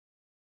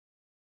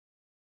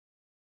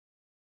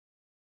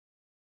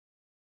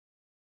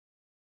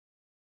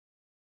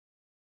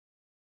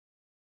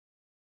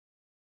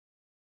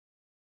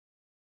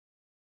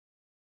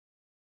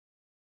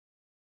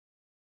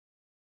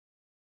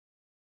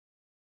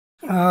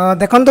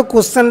देखो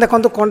क्वेश्चन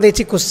देखो कौन दे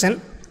क्वेश्चन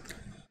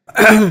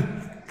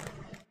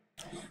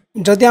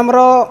जदि आमर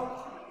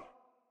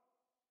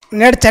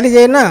नेट चली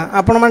जाए ना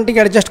आपण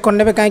मैंने एडजस्ट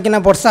करने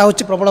कहीं वर्षा हो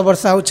प्रबल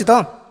वर्षा हो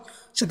तो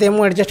से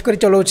मुझे एडजस्ट कर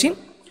चलाऊँगी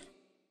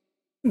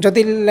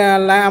जदि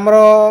आमर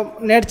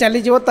नेट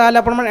चली ताल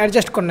आपण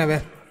एडजस्ट करने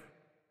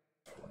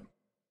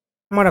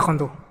मैं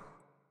रखु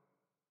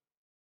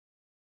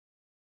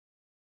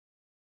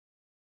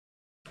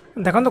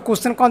देखो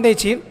क्वेश्चन कौन दे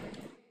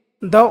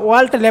the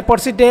world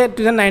leprosy day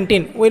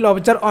 2019 will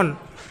observe on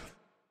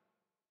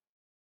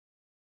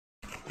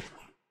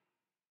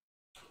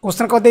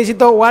question कौन दे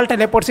द वर्ल्ड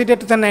लेपर्सी डे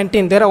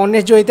 2019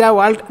 2019 जो होता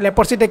वर्ल्ड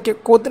लेपर्सी डे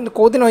कौ दिन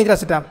होता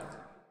है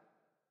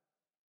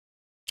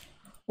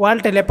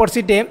world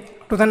leprosy day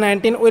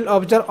 2019 will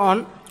observe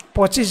on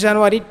 25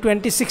 January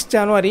 26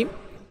 January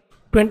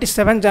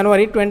 27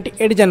 January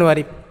 28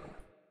 January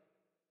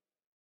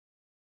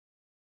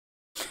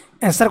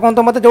answer कौन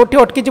तो मतलब जो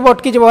अटकी है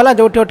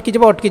जो अटकी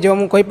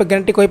मुझे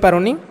गारंटी कही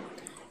पारूनी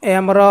ए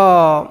आमर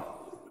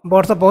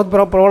वर्ष बहुत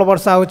प्रबल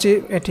वर्षा होची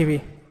एठी भी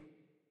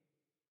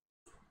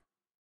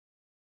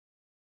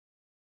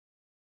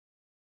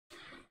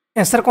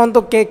आंसर कौन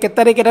तो के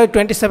तारीख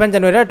 27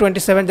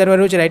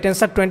 जनवरी होची राइट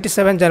आंसर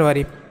 27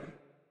 जनवरी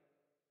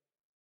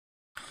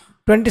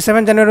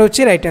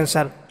होची right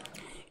answer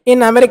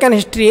in American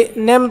history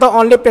name the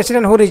only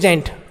president who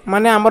resigned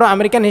माने आमर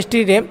अमेरिकन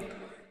हिस्ट्री रे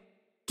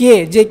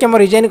किए जे कि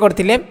रिजाइन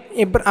करते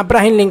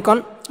Abraham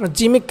Lincoln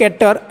Jimmy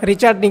cater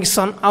Richard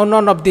Nixon आउ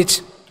none of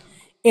this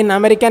in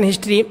American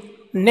history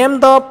name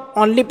the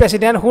only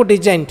president who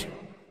resigned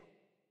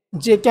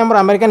जे कि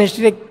American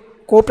history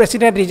को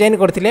president resign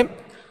करते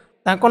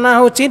ना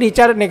हूँ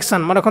रिचार्ड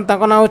निक्सन मन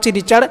रखु ना हूँ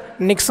रिचार्ड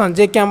निक्सन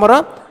जे कि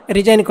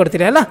रिजाइन करते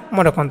है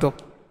मन रखु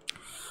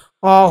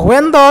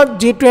व्हेन द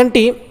G20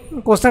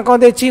 क्वेश्चन कौन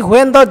दे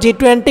when the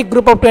G20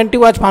 group of 20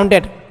 was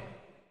founded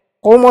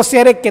कौ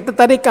मसीह केते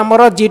तारीख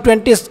आमर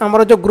G20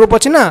 आमर जो ग्रुप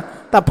अच्छी ना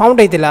ता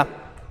फाउंड होता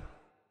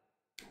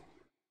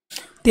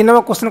 3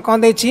 नंबर क्वेश्चन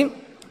कौन दे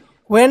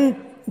when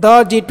the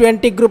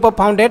G20 group of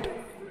founded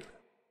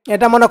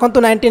एटा मन रखु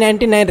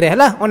 1999 रे है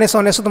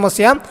 1999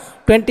 मसीहा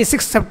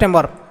 26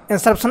 सेप्टेम्बर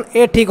आंसर ऑप्शन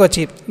ए ठीक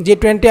अच्छी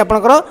G20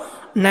 आपंकर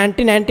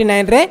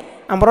 1999 रे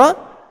आमर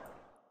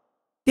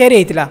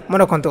तैयारी होता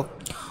मन रखु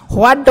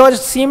what does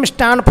SIM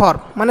stand for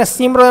माने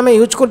सिम रो हमें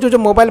यूज कर जो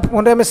मोबाइल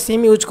फोन रे हमें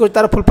सिम यूज कर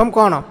तार फुल फॉर्म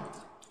कौन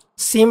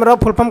सिम रो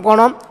फुल फॉर्म कौन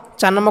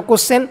 4 नंबर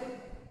क्वेश्चन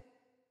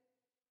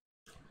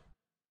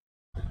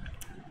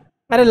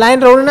अरे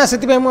लाइन रोनी ना से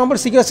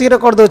शीघ्र शीघ्र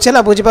कर दे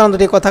है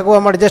बुझीपारत कथा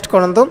को एडजस्ट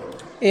करूँ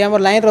ये आम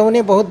लाइन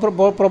रोनी बहुत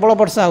प्रबल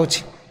वर्षा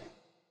होती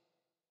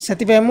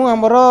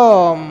आमर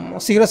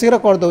शीघ्र शीघ्र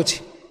कर दूँ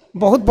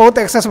बहुत बहुत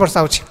एक्सेस वर्षा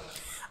हो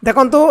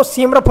देखो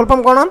सिम रो फुल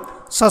फॉर्म कौन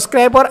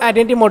सब्सक्राइबर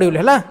आइडेंटिटी मॉड्यूल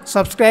है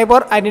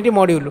subscriber identity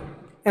module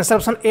answer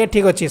option A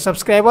ठीक अच्छी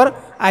subscriber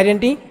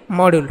identity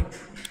module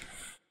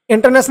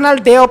international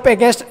day of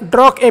against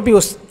drug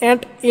abuse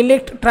and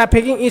illicit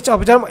trafficking is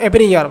observe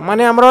every year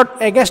माने आमर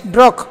अगेंस्ट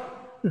ड्रग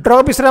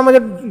विषय में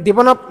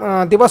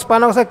दिवस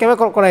पालन केवे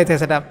कराई थे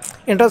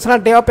international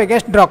day of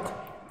against drug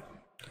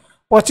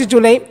 25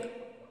 July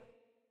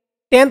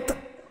 10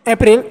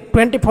 April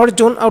 24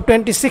 जून और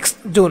 26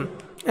 जून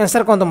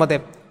आंसर कौन तो मत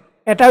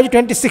एटा हूँ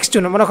 26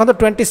 जून मन रखो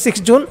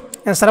 26 जून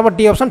आंसर हम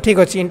डी ऑप्शन ठीक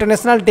अच्छी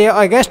international day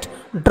against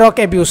drug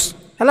abuse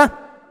है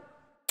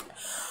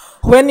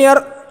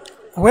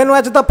when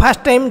was the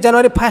first time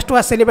January 1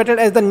 was celebrated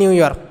as the new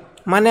year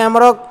माने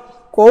आमर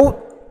कौ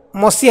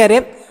मसीह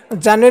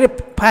जनवरी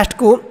 1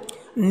 को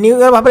न्यू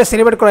ईयर भाव में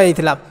सेलिब्रेट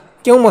करा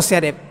क्यों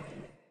मसीह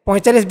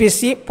 45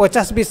 BC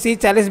 50 BC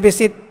 40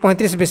 BC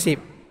 35 BC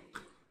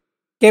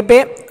केबे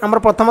आमर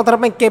प्रथम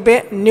थर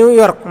केबे न्यू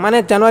ईयर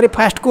माने जनवरी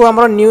 1 को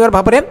आमर न्यू ईयर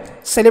भाव में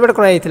सेलिब्रेट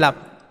करा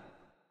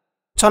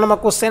 6 नंबर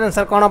क्वेश्चन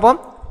आंसर कौन हम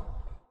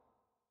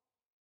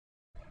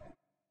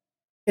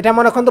यहाँ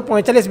मन रखु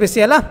 45 BC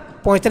है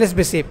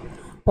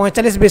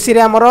 45 BC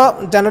आमर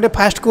जनवरी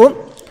 1 को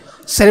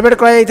सेलिब्रेट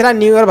करा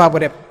न्यू ईयर भाव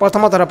में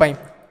प्रथम थर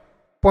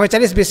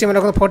 45 BC मन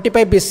रखु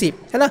 45 BC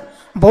है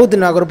बहुत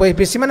दिन आगु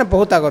BC माने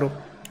बहुत आगु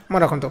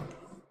मन रखु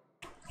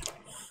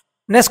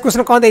नेक्स्ट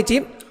क्वेश्चन कौन दे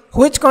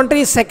which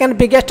country second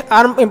biggest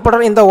arm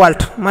importer in the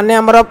world माने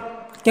आमर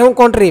क्यों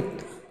कंट्री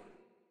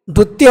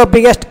द्वितीय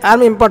biggest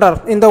arm importer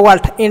in the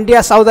world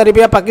India south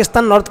Arabia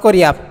Pakistan north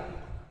Korea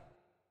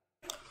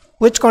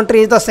which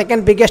country is the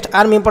second biggest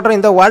arm importer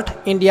in the world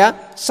India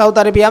south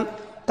Arabia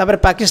तापर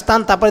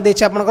पाकिस्तान तापर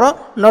देछि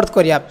आपनकर north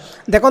Korea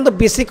देखो तो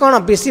बीसी कौन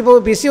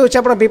बीसी होछि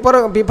आपन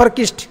बिफोर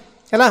क्रिस्ट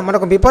है मन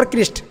before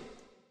Christ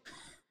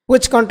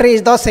which country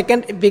is the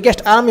second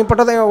biggest arm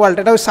importer in the world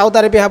Etah south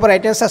Arabia हम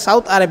राइट आंसर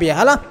साउथ अरेबिया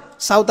है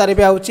साउथ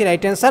अरेबिया होछि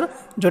राइट आंसर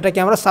जोटा कि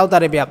हमारा south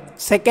Arabia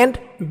second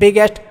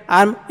biggest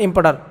arm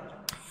importer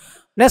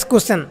next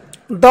question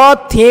the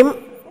theme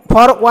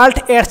for world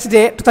ads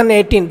day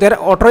 2018 देर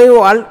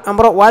 18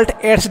 आमर world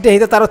ads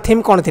day तार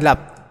theme कौन थिला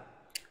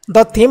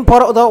the theme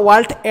for the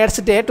world ads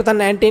day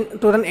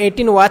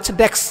 2018 was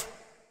desks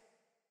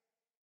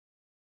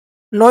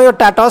know your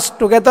टाटस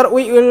together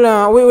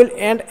we will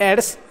and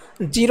ads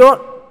zero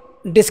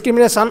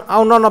discrimination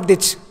or none of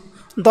this.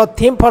 The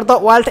theme for the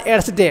World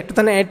AIDS Day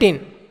 2018.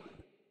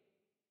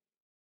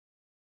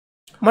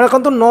 मन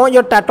कहतु know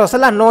your टाटस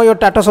है know your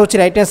टाटस हूँ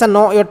right answer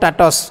know your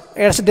टाटस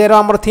ads day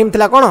आम theme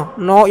थी कौन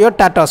know your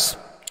टाटस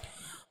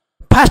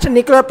first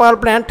nuclear power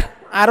plant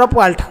Aarab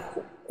world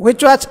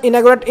which was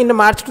inaugurated in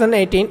March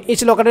 2018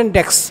 is located in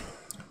डेक्स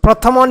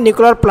प्रथम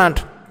nuclear plant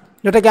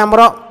जोटा कि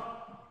आमर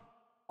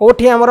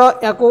कौटी आमर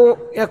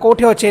या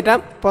कौटी अच्छे यहाँ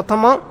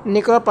प्रथम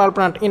nuclear power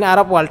plant in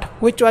Aarab world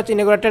which was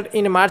inaugurated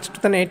in March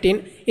 2018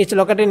 is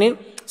located in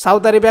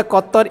south Arabia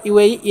Qatar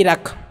UAE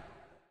Iraq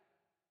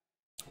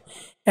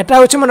एटा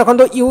हूँ मन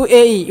रखु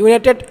यूएई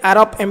यूनाइटेड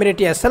अरब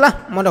एमिरेट्स है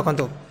मन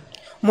रखु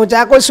मुझे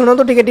जहाँ कोई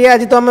शुणु टे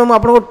आज तो आम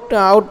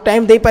आपको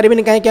टाइम दे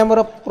पारि कहीं आम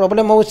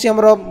प्रोब्लेम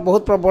होमर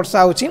बहुत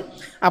वर्षा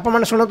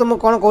होने शुणु मुझे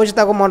कौन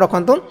कहूँ मन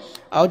रखु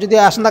आदि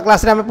आसंता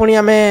क्लास पुणी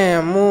आम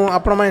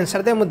मुझे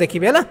आंसर दे मुझे देखी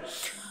है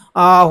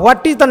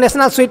what is the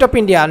national sweet of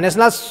India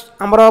national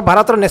आमर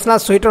भारत नेशनल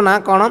स्वीट ना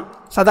कौन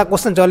सादा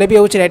क्वेश्चन जलेबी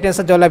हूँ राइट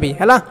आंसर जलेबी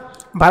है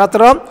भारत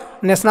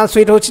नेशनल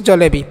स्वीट हूँ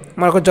जलेबी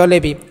मन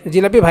जलेबी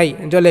जिलेबी भाई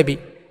jalebi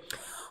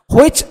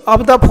Which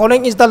of the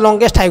following is the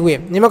longest highway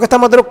निम्नलिखित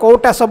मध्य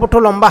कौटा सबुठ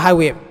लंबा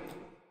हाईवे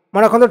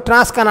मन रखु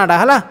ट्रांस कनाडा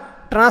है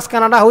ट्रांस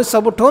कनाडा हूँ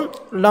सबुठ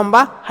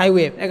लंबा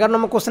हाईवे 11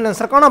 नंबर क्वेश्चन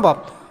आंसर कौन हम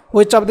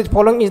Which of the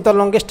following is the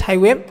longest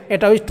highway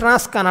एटा हूँ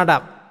trans Canada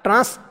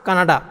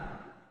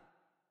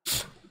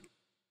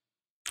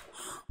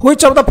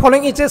Which of the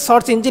following is a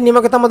search engine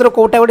निम्नलिखित मध्य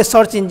कौटा गोटे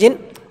सर्च इंजिन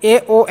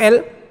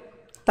AOL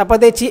तापर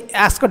देखिए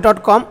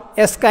ask.com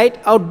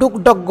एस्काइट और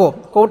DuckDuckGo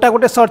कौटा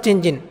गोटे सर्च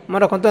इंजिन मन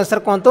रखु आंसर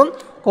कहतु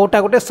कौटा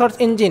गोटे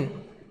सर्च इंजिन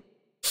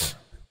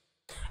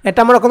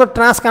एटा मन रखु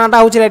ट्रांस कनाडा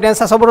हूँ राइट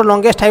आंसर सब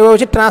लंगेस्ट हाईवे हूँ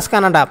ट्रांस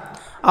कनाडा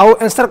आउ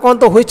आंसर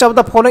कहतु which of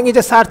the following is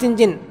a search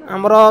engine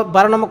आमर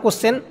 12 नंबर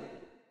क्वेश्चन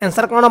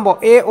आंसर कौन हम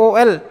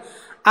AOL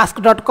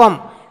ask.com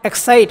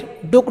एक्साइट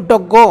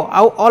DuckDuckGo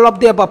आउ all of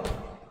the above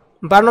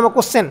 12 number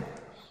question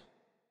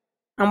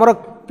आमर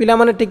पिला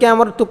माने टिके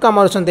आमर तुक्का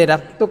मारुछन देरा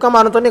तुक्का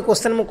मारतनी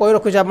क्वेश्चन मु कहि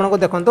रखुछ आपनको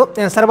देखंतो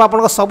आंसर बा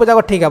आपनको सब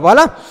जगह ठीक है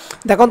बोला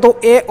देखंतो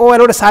AOL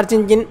गोटे सर्च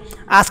इंजिन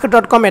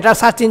ask.com एटा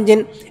सर्च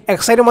इंजिन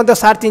एक्साइट मध्ये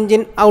सर्च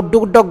इंजिन आउ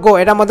DuckDuckGo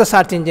एटा मध्ये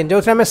सर्च इंजिन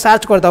जो हमें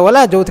सर्च करता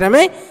बोला जो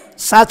हमें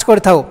सर्च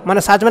करथाउ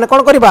माने सर्च माने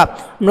कोन करबा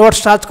नोट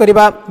सर्च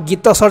करबा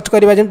गीत सर्च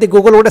करबा जेमति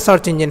गूगल गोटे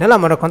सर्च इंजिन हैला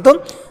मन रखंतो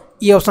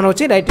ई ऑप्शन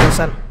होची right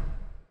answer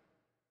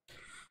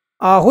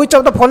which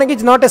of the following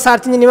is not a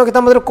search engine निम्नलिखित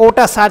मध्ये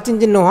Kota search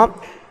engine no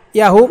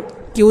Yahoo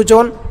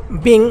क्यूजोन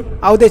Bing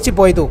आउ देखिए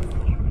बैदू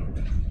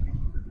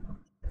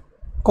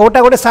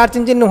कौटा गोटे सर्च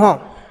इंजिन नुह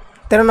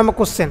 13 नंबर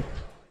क्वेश्चन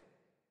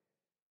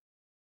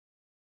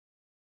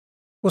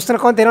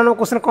कौन 13 नंबर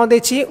क्वेश्चन कौन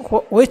देखिए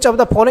which of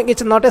the following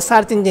is not a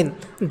search engine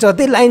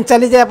जदि लाइन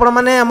चली जाए आपण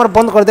मैंने आम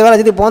बंद करदे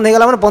जब बंद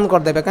होगा मैंने बंद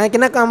करदे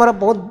कहीं आम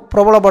बहुत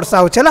प्रबल वर्षा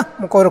होगा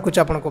मुझे कह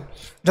रखुच्छी आपको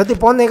जदि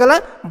बंद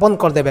होगा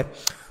बंद करदे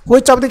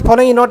which of the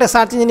following not a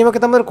search engine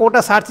निम्नलिखित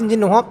कौटा सर्च इंजिन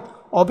नुह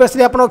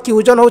ऑब्वियसली आप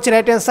क्यूजन हूँ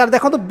राइट आंसर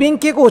देखो बिंग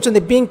किए कहते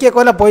बिंग किए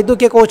कहला बैदू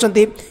किए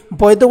कहते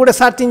बैदू गोटे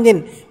सर्च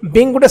इंजिन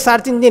बिंग गोटे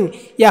सर्च इंजिन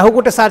याहू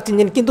गोटे सर्च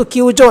इंजिन किंतु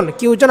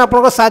क्यूजन आप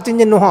सर्च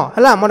इंजिन नुह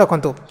है मन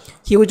रखु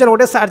क्यूजन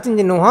गोटे सर्च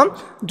इंजिन नुह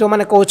जो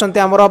मैंने कहते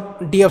आमर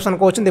डी ऑप्शन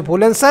कहते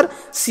भूल आंसर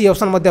सी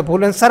ऑप्शन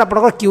भूल आंसर आप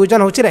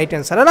क्यूजन हूँ राइट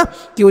आंसर है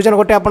क्यूजन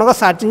गोटे आप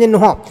सर्च इंजिन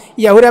नुह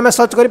याहू आम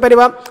सर्च कर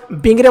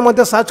बिंग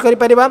सर्च कर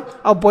बैदू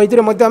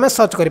आम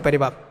सर्च कर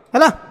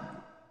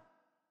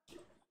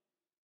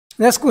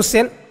next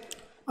question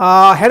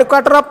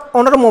headquarter of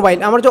honour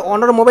mobile आमर जो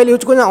ऑनर मोबाइल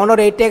यूज कर ऑनर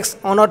 8X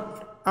ऑनर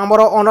आमर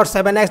ऑनर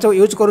 7X जो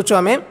यूज करुच्छे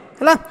आम है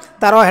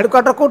तार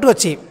हेडक्वार्टर कौट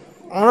अच्छी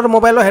ऑनर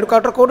मोबाइल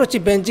हेडक्वार्टर कौट अच्छी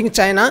बेजिंग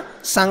चाइना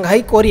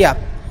सांघाई कोरिया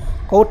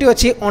कौटी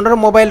अच्छी honour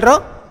mobile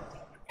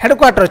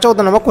headquarter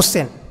 14 number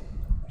question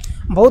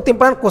बहुत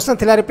इंपोर्टेंट क्वेश्चन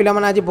थिला पिला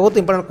माने आज बहुत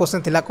इंपोर्टेंट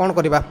क्वेश्चन थिला कौन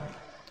करबा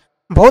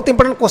बहुत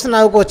इंपोर्टेंट क्वेश्चन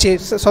आगे अच्छी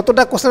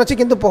 17टा क्वेश्चन अच्छी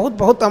किंतु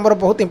बहुत आमर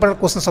बहुत इंपोर्टेंट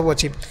क्वेश्चन सब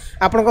अच्छी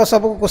आपन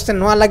सब क्वेश्चन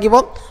नुआ लगे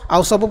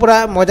आउ सब पूरा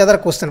मजादार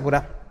क्वेश्चन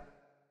पूरा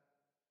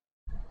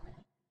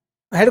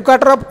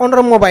headquarter of honour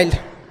mobile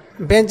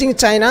Beijing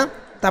China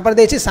तापर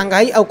देखिए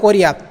सांघाई आउ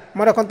कोरिया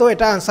मन रखु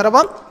यहाँ आंसर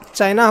हम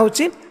चाइना हूँ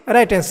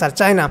राइट आंसर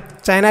चाइना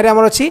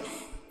आमर अच्छी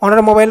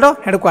ऑनर मोबाइल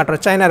हेडक्वार्टर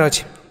चाइना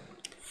अच्छी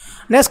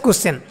next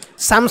question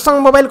Samsung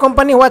mobile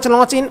company was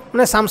launch in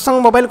मैंने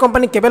सैमसंग मोबाइल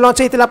कंपनी केबे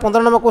लॉन्च होता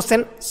 15 number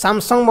question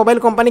Samsung mobile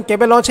company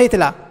केबे लॉन्च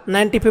होता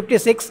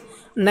 1956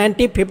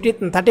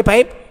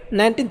 1935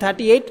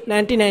 1938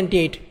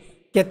 1998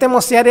 केते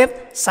मसीह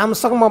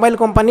सैमसंग मोबाइल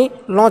कंपनी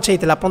लॉन्च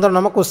होता 15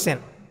 नंबर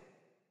क्वेश्चन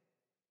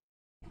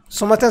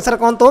समस्त आंसर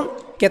कहतु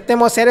केते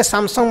मसीह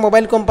सैमसंग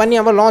मोबाइल कंपनी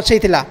आम लॉन्च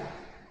होता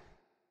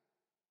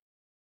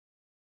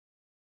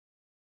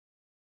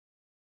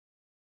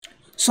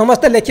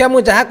समस्ते लिखा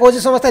मुझे जहाँ कौन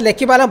समस्ते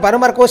लिखा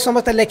बारंबार कौन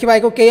समस्ते लिखा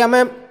कई आम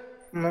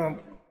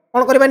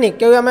कौन करवानी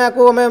कई आम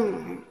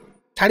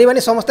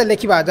छाड़बानी समस्ते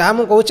लिखा जहाँ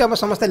मुझे कौच आम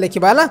समस्ते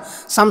लिखा है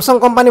सैमसंग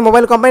कंपनी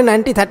मोबाइल कंपनी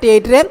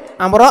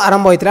 1938 आमर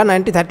आरंभ होता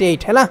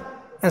 1938 है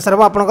आंसर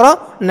हम आपंकर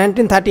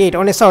 1938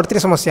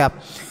 1938 मसीहा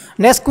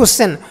next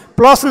question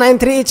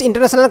 +93 is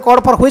international code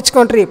for which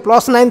country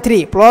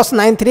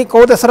 +93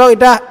 कौ देशर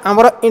इटा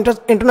हमर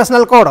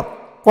इंटरनेशनल कोड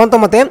कोन तो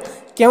मते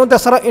केउ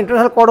देशर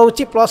इंटरनेशनल कोड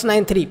होची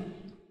 +93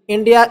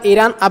 India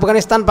Iran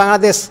Afghanistan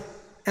Bangladesh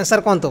answer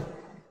कोन तो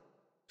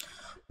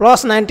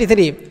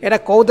 +93 एटा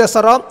कौ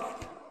देशर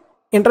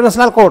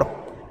international code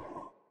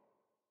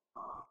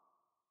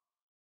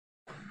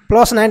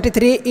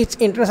 +93 is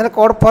international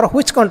code for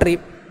which country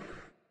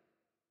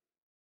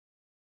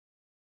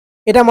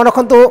एटा मन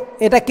रखु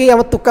एटा कि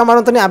हम तुक्का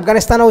मारतुनि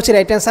अफगानिस्तान होची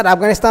राइट आंसर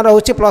अफगानिस्तान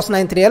होची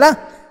 +93 है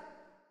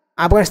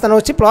अफगानिस्तान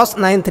होची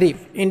 +93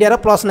 इंडिया रो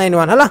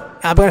 +91 है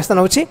अफगानिस्तान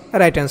होची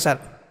right answer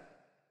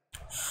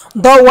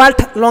the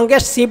world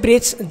longest C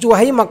bridge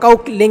जुहाई Macau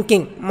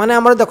linking माने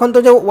हमर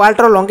देखंतो जो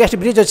वर्ल्ड रो लॉन्गेस्ट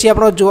ब्रिज अछि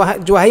आपन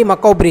जुहाई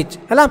मकाऊ ब्रिज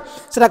है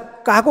सेटा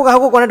काहाको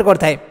काहाको connect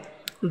करथाय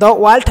the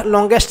world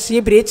longest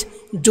C bridge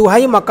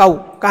जुहाई Macau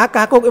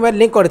काहाको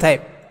link करथाय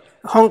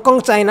Hong Kong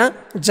China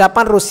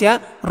Japan Russia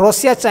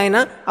Russia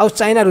China आउ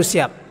चाइना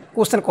रूसिया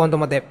क्वेश्चन कहतु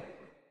मत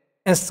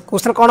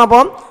क्वेश्चन कौन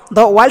हम the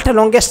world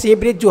longest C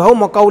bridge जुहाऊ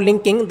Macau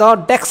linking the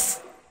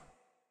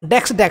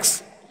डेक्स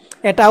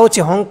एटा हूँ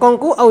हांगकांग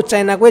को आउ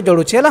चाइना को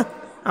जोड़ुଛି है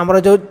आमर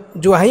जो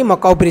जुहाई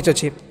मकाऊ ब्रिज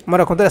अच्छी मैं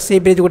रखते सी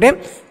ब्रिज गोटे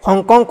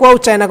हांगकांग को आउ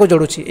चाइना को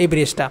जोड़ुଛି ये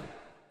ब्रिजटा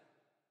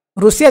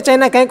रूसिया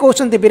चाइना कहीं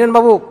कहते बीरेन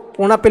बाबू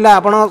पुणा पिला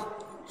आप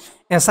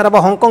आंसर हम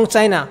हांगकांग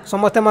चाइना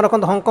समस्ते मैं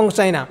रखते हांगकांग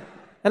चाइना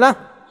है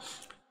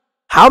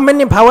how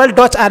many vowel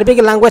Dutch Arabic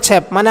language है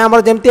माने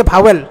हमर जेमती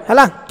भावेल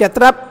है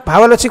केतरा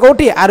भावेल अच्छी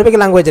कौटी अरबिक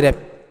लैंग्वेज रे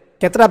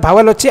केतरा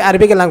भावेल अच्छी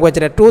अरबिक लैंग्वेज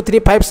रे 2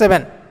 3 5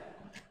 7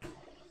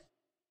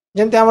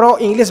 जेमती हमर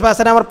इंग्लिश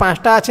भाषा रे हमर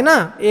पांचटा अछि ना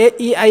ए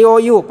ई आई ओ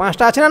यू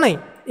पांचटा अछि ना नहीं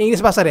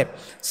इंग्लिश भाषा रे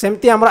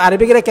सेमती हमर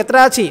अरबिक रे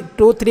केतरा अछि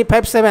 2 3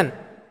 5 7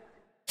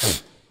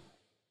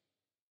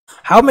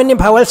 how many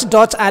भावेल्स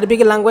Dutch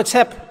Arabic language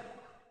है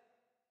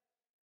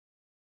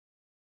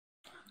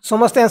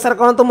समस्त आंसर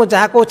करंतु मु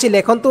जहा कहूँ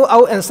लिखंतु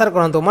आउ आंसर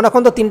करंतु मन रखु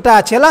तीनटा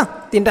अच्छे है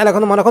तीनटा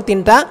लिखंतु मन रखु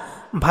तीनटा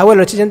भावेल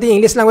अच्छी जमी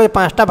इंग्लिश लैंग्वेज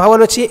पांचटा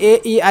भावेल अच्छी ए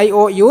ई आई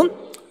ओ यू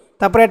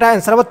तापर एटा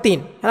आंसर हम 3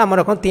 है मन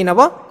रखु 3 हम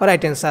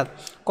राइट आंसर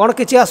कौन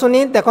किसी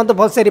आसुनी देखो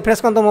भल से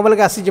रिफ्रेश करते मोबाइल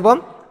के आसीज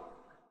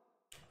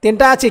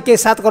तीनटा अच्छी कई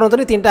 7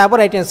 करंतुनी तीनटा हम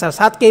राइट आंसर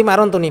 7 कई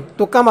मारंतुनी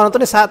तुक्का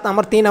मारंतुनी 7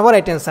 आमर 3 हम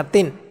right answer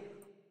 3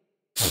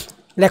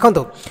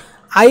 लिखंतु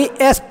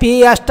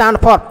ISPR stand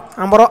for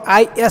आमर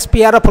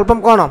ISPR फुल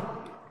फॉर्म कौन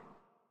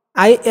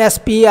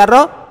ISPR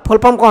फुल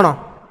फॉर्म कौन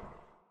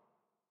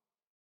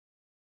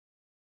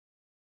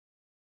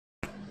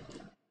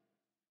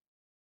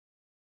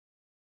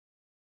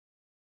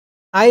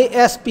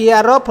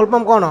ISPR फुल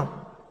फॉर्म कौन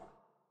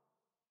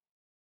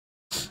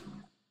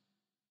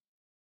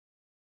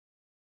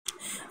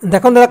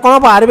देखो कौन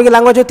अरबिक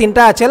लैंग्वेज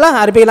तीनटा अच्छे है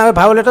अरबिक लैंग्वेज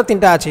भावलेटर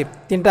तीनटा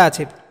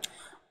अच्छी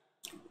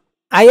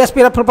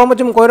ISPR फुल फॉर्म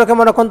मुझे कही रखे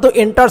मन रखु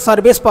इंटर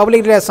सर्विस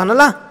पब्लिक रिलेशन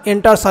है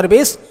इंटर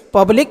सर्विस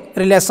पब्लिक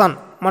रिलेशन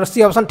मोर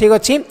सी ऑप्शन ठीक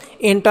अच्छी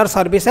inter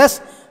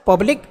services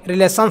public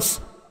relations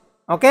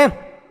okay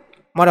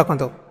more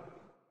रखु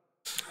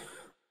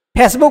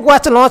Facebook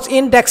watch launch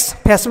in desks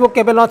Facebook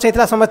केबे लॉन्च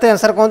होता समस्त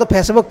आंसर कहूँ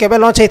फेसबुक केबे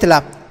लॉन्च होता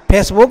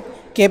फेसबुक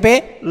केबे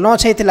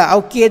लॉन्च होता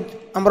आउ किए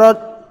आमर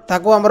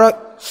ताको आमर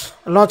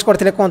लॉन्च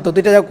करथिले कहतु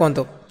दुईटा जाक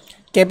कहतु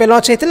केबे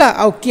लॉन्च होता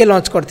आउ किए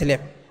लॉन्च करथिले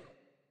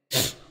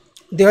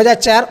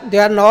 2004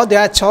 2009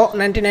 2006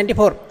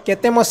 1994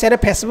 केते मसीह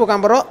फेसबुक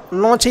आमर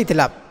लॉन्च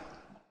होता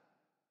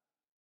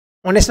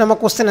 19 नंबर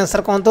क्वेश्चन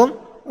आंसर कहतु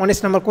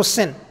 19 नंबर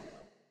क्वेश्चन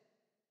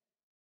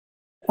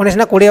 19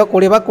 ना 20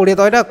 20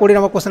 तो यहाँ 20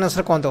 नंबर क्वेश्चन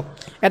आंसर कहतु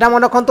यहाँ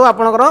मन रखु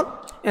आपंकर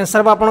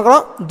आंसर आपंकर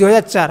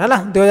 2004 है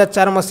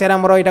 2004 मसीह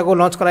आमर यहाँ को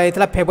लॉन्च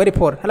कराइला फेब्रुआरी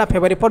 4 है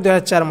फेब्रुआरी 4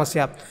 2004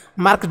 मसीहा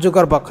मार्क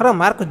जुकरबर्ग है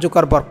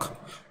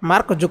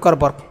मार्क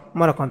जुकरबर्ग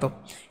मन रखु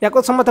या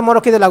समस्त मोर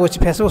रखी लगुच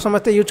फेसबुक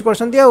समस्त यूज कर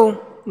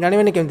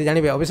जानवे केमती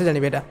जानवे अवश्य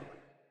जानवे यहाँ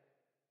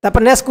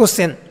तापर next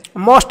question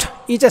most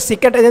is a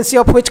secret agency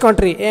of which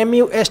country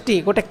MUST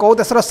गोटे कौ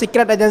देशर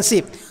सीक्रेट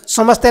एजेंसी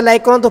समस्ते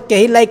लाइक करूँ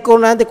कहीं लाइक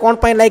करूना कौन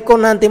पर लाइक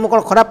करूना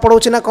मुझे खराब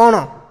पड़ोची ना कौन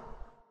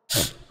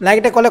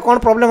लाइक कले कौन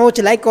प्रोब्लेम हो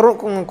लाइक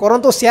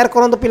करूँ शेयर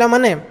करूँ पिला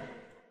माने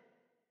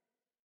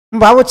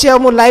भावुची आ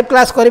लाइव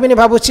क्लास करी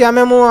भावुची आम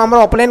आम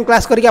ऑफलाइन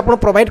क्लास करके आपको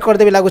प्रोवाइड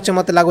करदेवी लगुच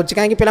मत लगुच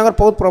कहीं पिला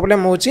बहुत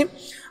प्रोब्लेम होची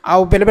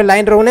आउ बेले बेले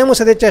लाइन रोने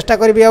मुझे चेष्टा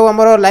करी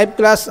आम लाइव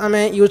क्लास आम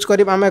यूज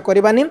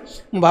करवानी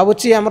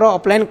भावुची आम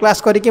ऑफलाइन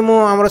क्लास करके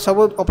आम सब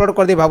अपलोड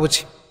करदे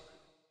भावुची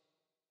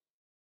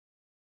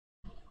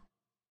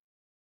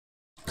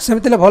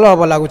सेमती भल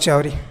हम लगुच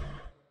आहरी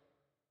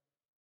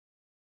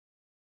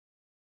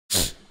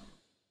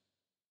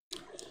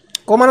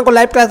कौ मान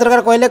लाइव क्लास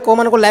दरकार कहले कौ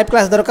मान लाइव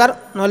क्लास दरकार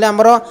ना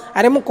आमर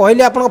अरे मुझे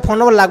कहली आप फोन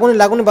नंबर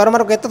लगुनि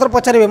बारंबार केत थर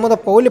पचारे मुझे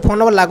तो कहली फोन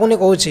नंबर लगुनि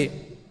कहूँ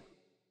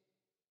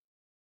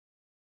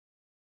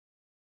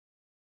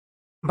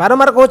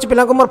बारंबार कहूँ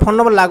पिला मोर फोन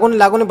नंबर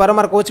लगुनि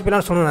बारंबार कहूँ पिला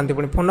शुणुना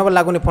पुणी फोन नंबर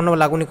लगुनि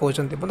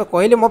कहते मुझे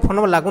कहली मो फोन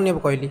नंबर लगुनि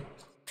कहली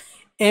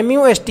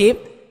MUST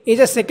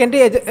is a secondary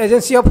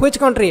agency of which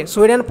country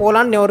Sweden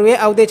Poland Norway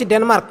आउ देछि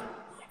डेनमार्क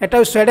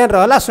एटा स्वीडेन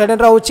रहा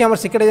स्वीडेन हूँ आम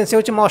सीक्रेट एजेंसी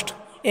हूँ मोस्ट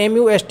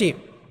MUST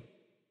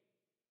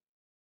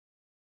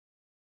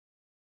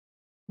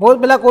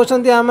बहुत पिला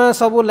कहते आम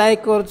सब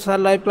लाइक कर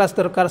लाइव क्लास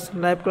दरकार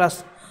लाइव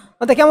क्लास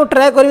देखिए मुझे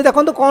ट्राए करी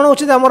देखो कौन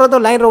होमर तो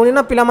लाइन रोनी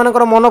ना पिला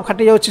मन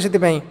फाटी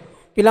जाऊँगी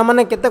पिला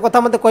माने केते कथा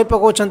मते कहि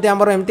पकाउछन्ती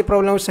हमर एमती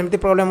प्रॉब्लम सेमती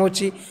प्रॉब्लम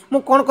होची मु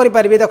कोन करि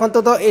परिबि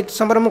देखंतो तो ए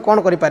समय मु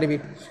कोन करि परिबि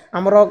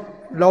हमर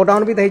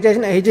लॉकडाउन भी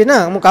हे जे ना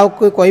मु काउ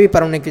कहि भी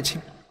पारुने किछि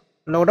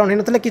लॉकडाउन हे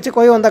नथले किछि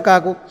कहि होंदा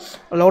काकू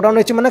लॉकडाउन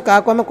हेछि माने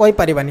काकू हम कहि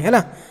परिबानी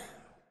हैला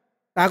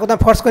काकू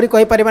त फोर्स करि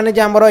कहि परिबानी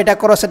जे हमर एटा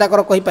करो सेटा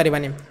करो कहि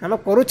परिबानी हम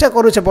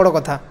करूछे बड़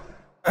कथा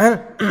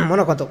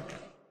मन कतो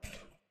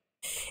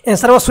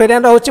आंसर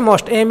स्वीडन रो होछि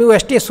most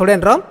MUST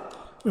student row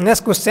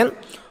next question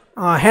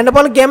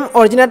handball game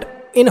originate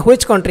in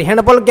which country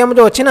handball game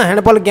जो अच्छी ना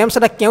हैंडबॉल गेम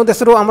से क्यों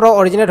देश आमर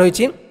ओरिजिनेट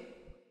होइछि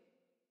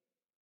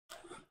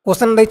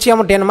क्वेश्चन रही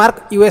हम Denmark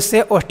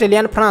USA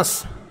Australia France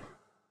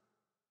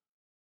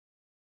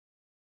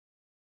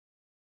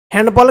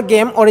handball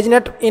game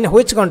originate in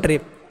which country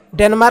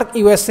Denmark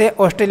USA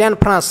Australia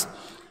France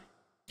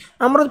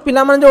आमर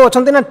पिला माने जो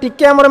अच्छे ना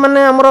टिके आमर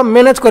माने आमर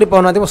मैनेज करि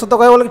पाउना सत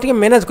कह बोले टिके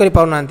मैनेज करि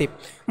पाउना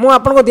मु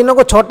आपन दिन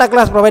को 6टा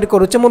क्लास प्रोवाइड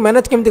करूचे मु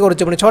मैनेज केमती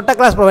करूचे पुनी 6टा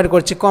क्लास प्रोवाइड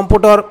करछि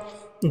computer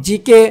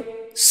GK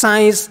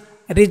science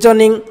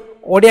reasoning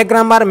Odia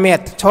grammar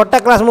math 6टा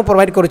class मु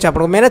प्रोवाइड करूछि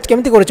आपन मैनेज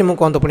केमती करूछि मु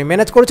कोन तो पुनी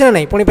मैनेज करूछि ना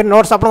नहीं पुनी फिर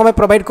नोट्स आपन में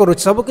प्रोवाइड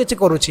करूछि सब किछि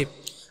करूछि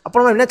आपन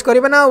मैनेज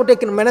करिवे ना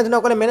उटे मैनेज न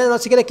करे मैनेज न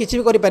सिखले किछि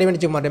भी करि परिबेनी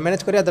जीवन में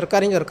मैनेज करिया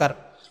दरकार ही दरकार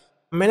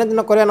मैनेज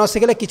न करिया न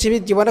सिखले किछि भी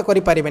जीवन में करि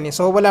परिबेनी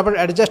सब बेले आपन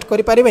एडजस्ट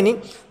करि परिबेनी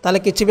ताले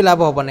किछि भी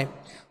लाभ होबने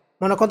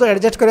मन को तो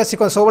एडजस्ट करिया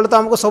सिख सब बेले तो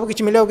हमको सब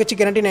किछि मिले किछि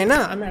गारंटी नै ना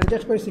हम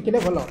एडजस्ट करि सिखले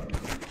भलो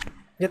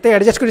जते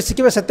एडजस्ट करि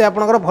सिखिबे सेते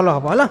आपनकर भलो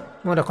हबो हला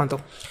म रखंतो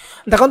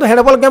देखो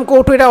हैंडबॉल गेम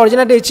कोठू एटा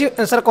ओरिजिनेट होइछि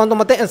आंसर कोन तो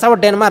मते आंसर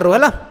डेनमार्क रो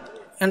हला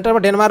enter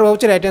Denmark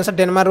होउछि right answer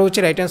Denmark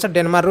होउछि right answer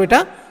Denmark row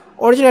Etah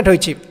originate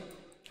होइछि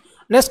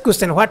next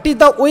question what is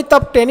the width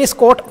of tennis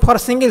court for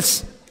singles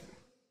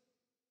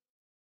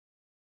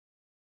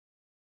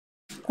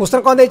question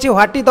कौन देछि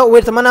व्हाट इज द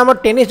विड्थ माने हमर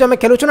tennis जो हम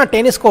खेलुछु ना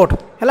टेनिस कोर्ट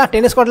हला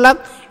tennis court ला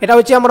एटा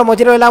होछि हमर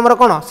मझि रहला हमर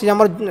कोन से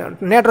हमर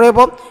नेट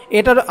रहबो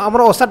एटा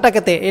हमर ओसरटा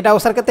केते एटा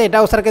ओसर केते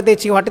एटा ओसर केते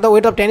छि what is the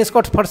width of tennis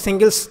court for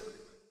singles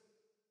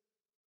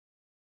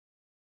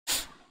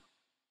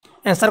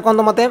answer कौन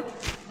तो मते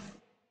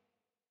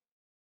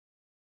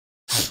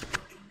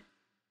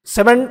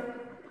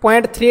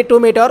 7.32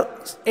 metre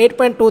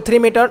 8.23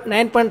 metre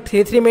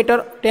 9.33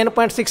 metre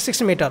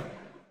 10.66 metre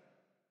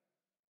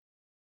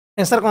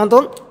answer कौन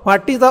तो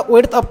what is the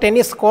width of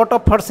tennis court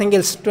of for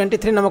singles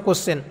 23 number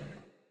question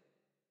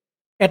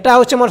एटा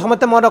होछि मोर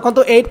समते मोर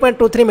रखंतु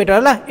 8.23 मीटर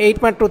हला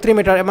 8.23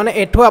 मीटर माने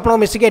एठो आपण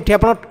मिसिके एठी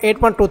आपण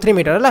 8.23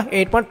 मीटर हला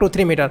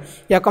 8.23 मीटर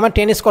या कमे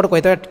टेनिस कोर्ट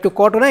कहतो तो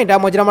कोर्ट ना एटा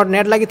मजरा मोर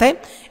नेट लागि थाए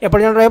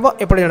एपड़ जण रहबो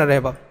एपड़ जण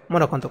रहबो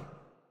मोर रखंतु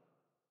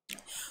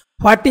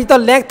what is the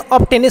length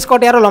of tennis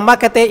court यार लंबा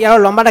केते यार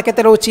लंबाटा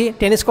केते रहउछि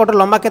टेनिस कोर्ट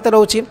लंबा केते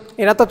रहउछि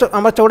एरा तो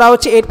हमर चौड़ा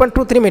होछि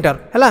 8.23 मीटर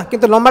हला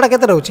किंतु लंबाटा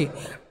केते रहउछि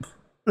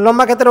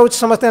लंबा केते रहउछि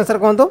समस्त आंसर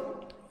कहंतु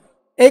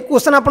एक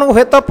क्वेश्चन आपको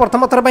हे तो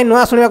प्रथम थर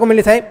नुआ शुणा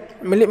मिली थाए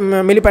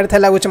मिली पारि थाए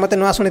लगुच मत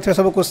नुआ शुणी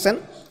सब क्वेश्चन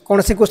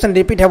कौन सी क्वेश्चन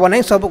रिपीट हेब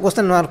ना सब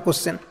क्वेश्चन नुआ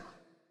question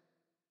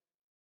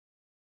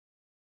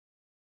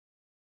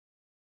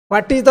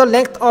what is the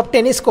length of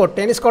tennis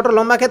court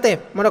लंबा केते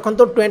मैं रखु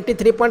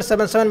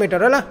 23.77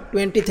 मीटर है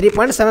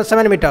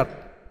 23.77 मीटर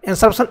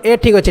आंसर ऑप्शन ए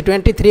ठीक अच्छे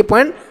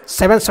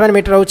 23.77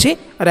 मीटर हूँ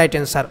राइट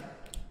आंसर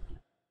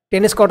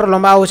टेनिस कोर्ट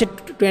लंबा हूँ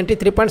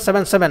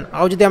 23.77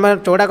 आउ जदि आम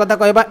चौड़ा कथा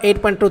कहबा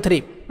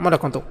 8.23 मैं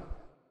रखु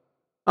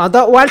the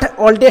world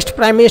oldest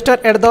prime minister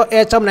at the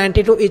age of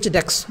 92 is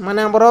डेक्स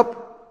माने हमर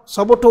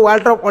सबुठ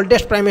world of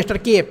oldest prime minister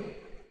किए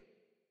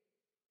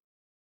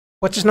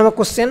 25 नंबर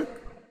क्वेश्चन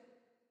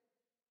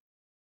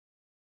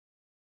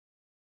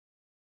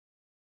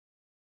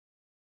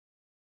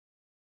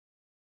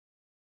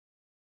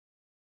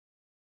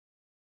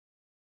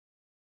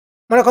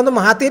मैं रखु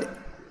महातीर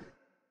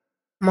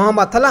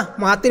मोहम्मद है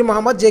महातीर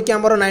मोहम्मद जे कि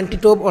आमर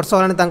 92 वर्ष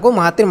होगा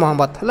महातीर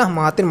मोहम्मद है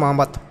Mahathir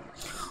Mohammad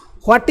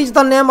what is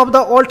the name of the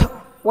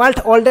world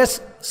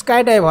oldest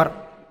sky diver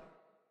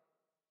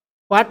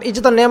what is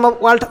the name of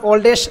world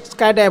oldest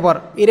sky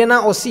diver Irena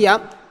Osian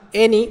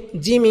any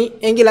Jimmy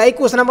एंगिला ये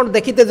क्वेश्चन आप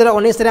देखी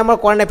 19 आम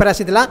करेन्ट अफेयर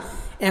आसाला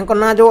यहाँ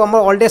ना जो आम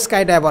ओल्डेस्ट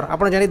स्काई डाइवर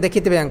आप जानी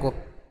देखी थे है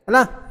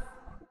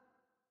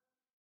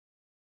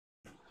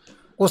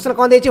क्वेश्चन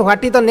कौन देखिए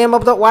what is the name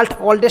of the world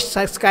oldest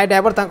sky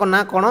diver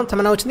ना कौन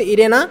से होती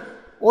इरेना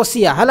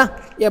ओसिया है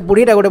या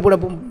बुढ़ीटा गोटे बुढ़ा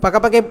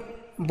पाखापाखि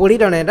बुढ़ी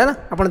जन यहाँ ना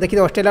आप देखिए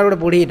ऑस्ट्रेलिया गोटे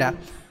बुढ़ीटा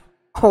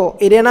हो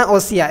Irena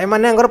Osian M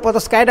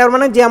sky diver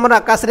मैंने जी आम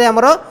आकाश में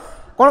आमर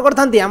कौन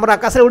करते आम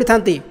आकाश में उड़ी था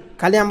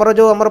खाली आमर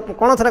जो आमर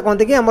कौन था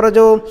कहते कि आमर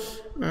जो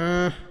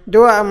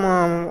जो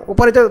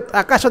ऊपर जो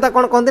आकाशता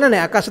कौन कहते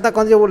ना आकाशता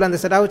कहते जो बुलाते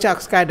से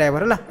स्काई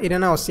डाइवर है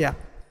Irena Osian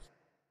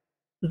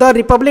the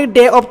Republic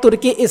day of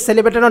Turki is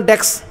celebrated on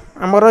डेक्स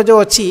आमर जो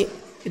अच्छी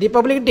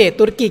रिपब्लिक डे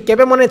तुर्की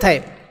केबे मन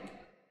थाए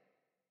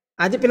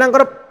आज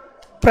पिलांकर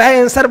प्राय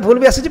आंसर भूल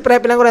भी आसूँ प्राय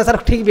पिलांकर आंसर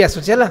ठीक भी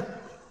आसूँ है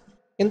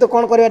किंतु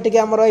कौन करवा टी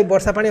आमर ये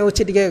वर्षा पानी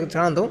होती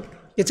जानतु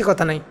किसी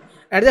कथा ना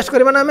एडजस्ट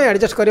करवा ना आम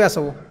एडजस्ट करवा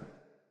सब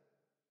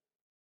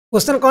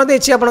क्वेश्चन कौन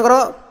देखिए आपंकर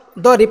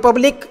the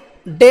Republic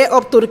day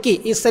of Turki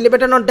is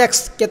celebrated on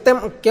डेक्स केते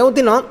केउ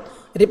दिन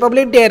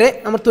रिपब्लिक डे रे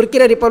हम तुर्की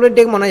रे रिपब्लिक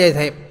डे मना जाय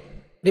थाए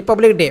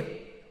Republic day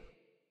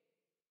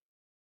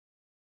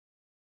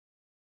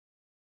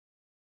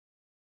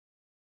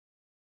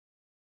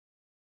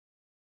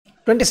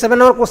 27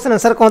 number question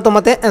answer कौन तो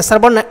मते आंसर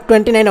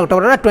 29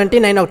 अक्टोबर ना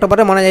 29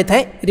 अक्टोबर मना जाय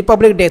थाए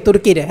रिपब्लिक डे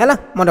तुर्की रे हैला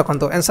मन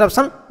रखंतो आंसर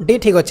ऑप्शन डी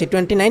ठीक अछि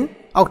 29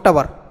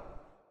 October.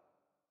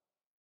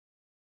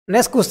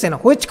 Next question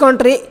which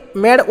country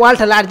made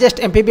world largest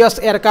amphibious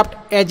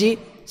aircraft AG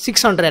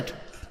 600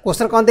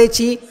 question कौन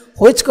देछि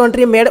व्हिच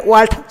कंट्री मेड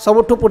वर्ल्ड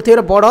सबुठु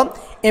पृथ्वीर बड़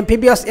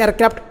एम्फीबियस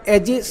एयरक्राफ्ट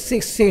एजी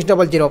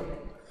 600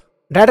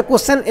 डायरेक्ट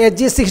क्वेश्चन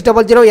एजी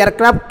 600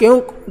 एयरक्राफ्ट क्यों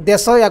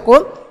देश याको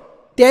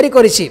तैयारी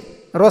करिछि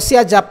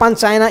रशिया जापान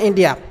चाइना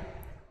इंडिया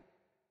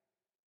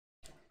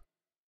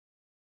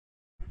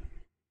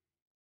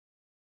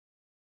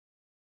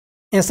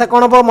ऐसा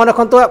कौन हम मन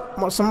रखु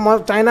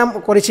चाइना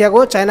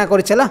चाइना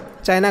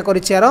चाइना कर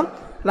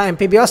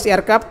एम्फीबियस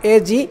एयरक्राफ्ट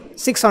एजी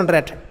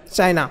 600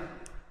 चाइना।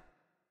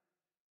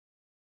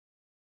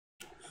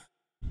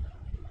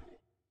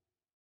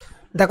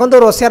 देखो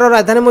रशियार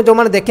राजधानी मुझे जो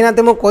मैंने देखी ना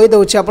मुझे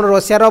कहीदे आप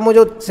रशियार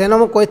मुझे सेना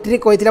मुझे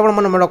कही आप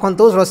मन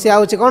रखु रशिया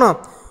हूँ कौन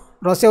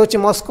रशिया हूँ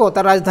मस्को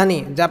तार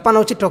राजधानी जापान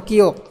हूँ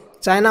टोकियो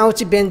चाइना हूँ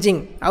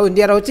बेजिंग आउ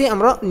इंडिया हूँ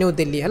आम न्यू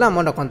दिल्ली है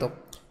मन रखु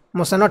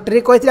मो सेन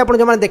ट्रिक कही आप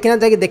जो मैंने देखी ना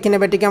देखी ने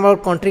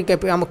कंट्री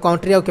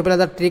कंट्री और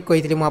केपे ट्रिक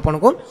कही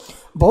मुझे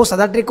बहुत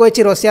सारा ट्रिक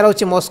कही रशिया हूँ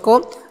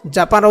मस्को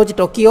जापान हूँ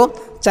टोकियो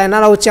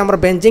चाइना हूँ आम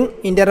बेजिंग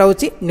इंडिया हूँ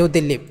new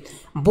Delhi.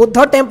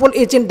 Buddha temple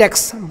is in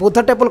desks Buddha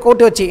temple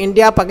कौटी अच्छी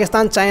India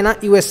Pakistan China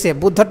USA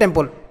Buddha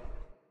temple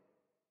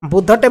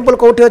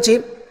कौटी अच्छी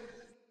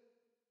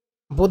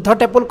बुद्ध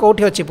टेम्पल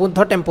कौटी अच्छी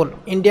Buddha temple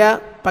India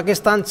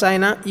Pakistan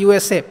China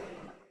USA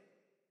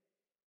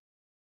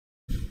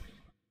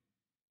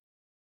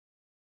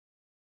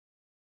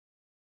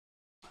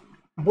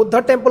Buddha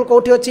temple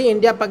कौटी अच्छी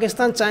India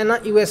Pakistan China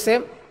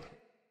USA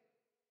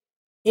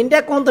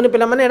India कहतुनि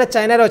पे मैंने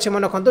चाइना अच्छे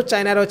मन रखु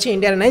चाइना अच्छी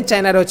इंडिया नहीं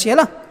चाइना अच्छी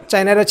है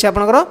चाइना अच्छी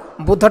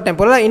आपंकर बुद्ध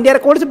टेम्पल इंडिया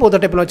कौन बुद्ध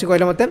टेम्पल अच्छी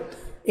कहले मत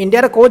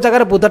इंडिया कौ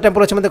जगह बुद्ध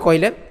टेम्पल अच्छे मत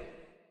कहले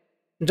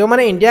जो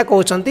मैंने इंडिया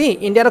कहते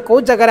इंडिया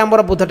कौ जगह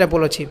आम बुद्ध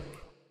टेम्पल अच्छी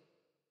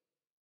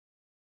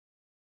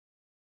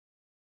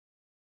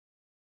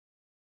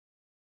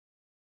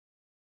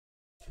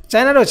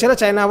चाइना अच्छे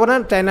चाइना हम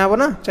ना चाइना हम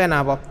ना चाइना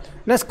हम।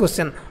 Next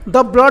question the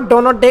blood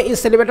donor day is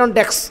celebrated on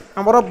डेक्स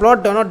आमर ब्लड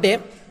डोनर डे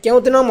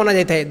क्यों दिन मना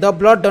जाए द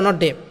ब्लड डोनर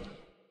डे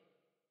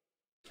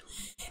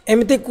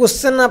एमती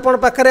क्वेश्चन आपण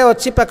पाखे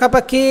अच्छी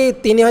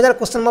पाखापाखि 3000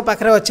 क्वेश्चन मो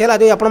पाखे अच्छे है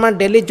जो आप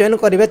डेली जॉइन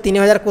करेंगे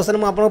 3000 क्वेश्चन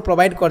मुझे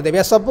प्रोवाइड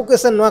करदेवी सब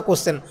क्वेश्चन नुआ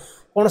क्वेश्चन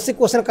कौन सी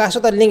क्वेश्चन क्या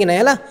सहित लिंक ना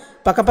है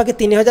पाखापाखि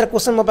 3000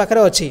 क्वेश्चन मो पाखे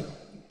अच्छी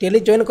डेली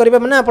जॉइन करेंगे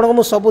मैंने आपको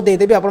मुझे सब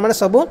देदेवी आपने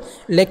सब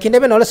लिखिने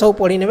ना सब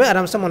पढ़ी ने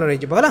आराम से मन रही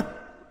है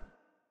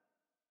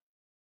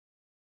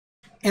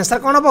आंसर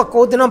कौन हम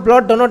कौ दिन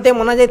ब्लड डोनर डे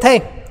मना जाए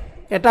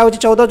यहाँ हूँ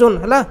 14 जून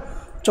है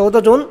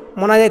 14 जून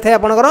मना जाए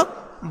आपंकर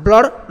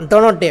blood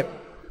donor day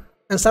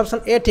answer option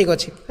A ठीक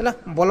अच्छे है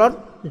ब्लड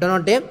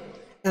डोनर डे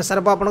आंसर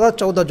हम आप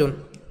 14 जून।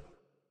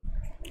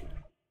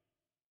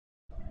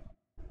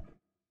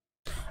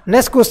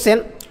 Next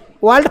question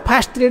world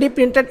fast 3D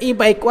printed ई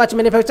बाइक वाच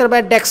मैन्युफैक्चर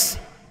बाय डेक्स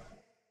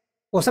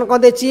क्वेश्चन कौन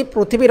देखिए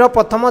पृथ्वीर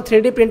प्रथम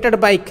 3D प्रिंटेड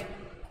बाइक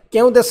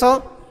क्यों देश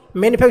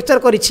manufacture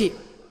करिछि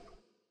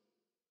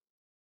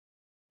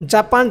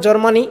Japan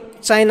Germany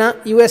China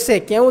USA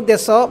क्यों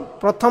देश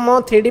प्रथम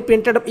 3D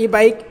प्रिंटेड ई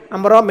बाइक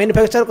आमर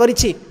मैन्युफैक्चर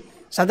करिछि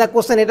सादा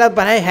क्वेश्चन यहाँ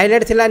बाहर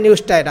हाइलाइट थिला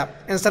न्यूज़टा यहाँ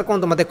आंसर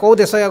कहतु मत कौ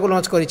देश या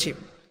लॉन्च करिछि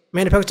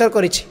मैन्युफैक्चर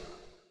करिछि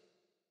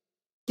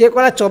किए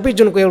कहला 24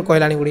 जून को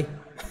कहला गुड़ी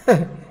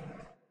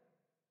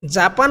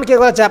जापान किए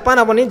कहला जापान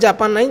हेनी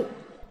जापान नहीं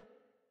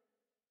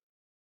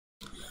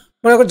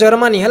मैं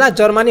जर्मनी है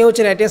जर्मनी हूँ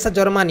राइट आंसर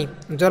जर्मनी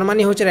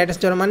हूँ राइट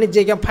आंसर जर्मनी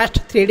जे फास्ट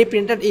 3D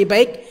प्रिंटेड ई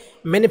बाइक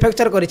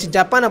मैन्युफैक्चर करिछि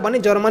जापान हेनी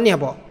जर्मनी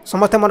हम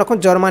समस्त मन रखु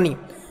Germany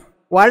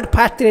world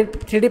fast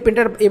 3D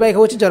printed ई बाइक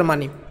हूँ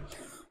Germany.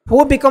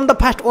 Who become the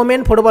first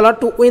women footballer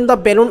to win the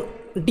Ballon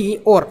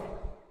d'Or?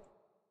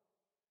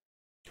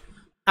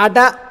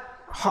 Ada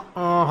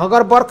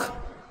Hegerberg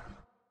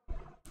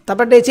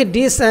तापर देखिए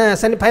D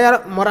सेनिफायर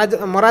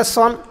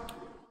मोरासन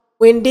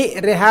windy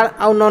रेहार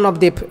आउ none of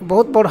दिप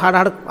बहुत बड़ हार्ड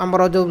हार्ड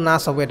आमर जो ना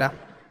सब यहाँ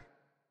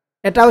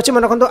हूँ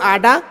मन रखु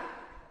आडा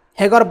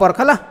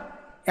हेगरबर्ग है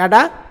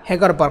आडा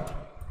Hegerberg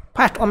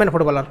fast women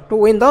footballer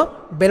to win the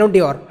balloon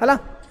डीओर है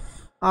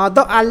the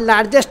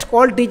largest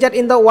cold desert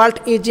in the world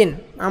is in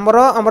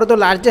आमर जो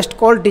largest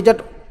cold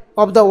desert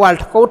of the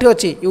world कौटी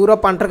अच्छी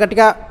Europe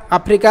Antarctica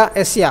Africa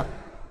Asia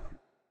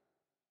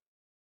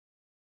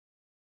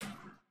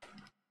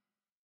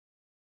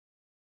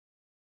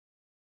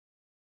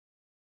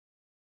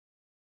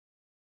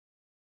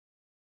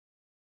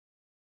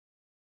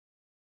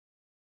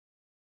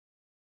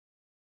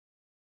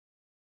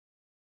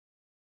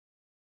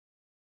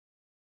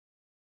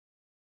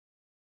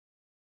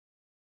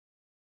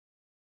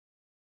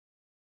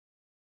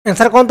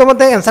answer कौन तो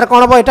मत आंसर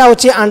कौन हम यहाँ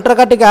हूँ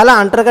आंटार्कटिका है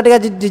आंटार्कटिका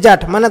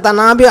डिजार्ट माने ता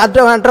ना भी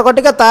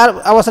आंटार्कटिका तार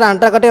अवसर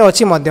आंटार्कटिका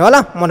अच्छी है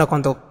मन रखु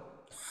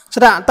से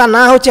ना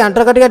हूँ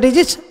आंटार्कटिका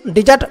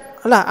डिजार्ट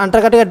है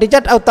आंटार्कटिका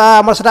डिजार्ट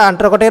आम से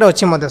आंटार्कटिका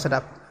अच्छी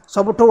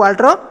सबुठ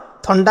वर्ल्डर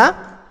ठंडा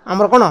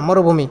आमर कौन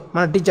मरुभूमि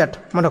माने डिजार्ट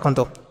मन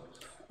रखु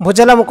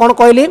बुझेगा मुझे कौन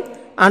कहली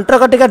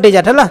आंटार्कटिका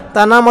डिजार्ट है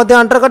ता ना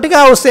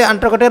आंटार्कटिका और से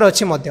आंटार्कटिका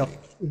अच्छी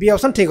बी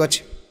ऑप्शन ठीक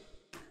अच्छे।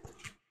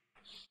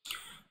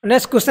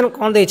 नेक्स्ट क्वेश्चन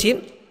कौन देछि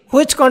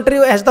which country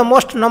has the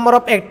most number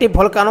of active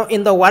volcano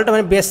in the world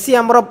माने बेसी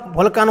हमर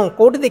वोल्केनो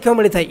कोठी देखियो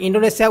मिली Thai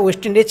Indonesia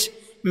West Indies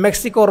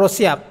Mexico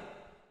Russia.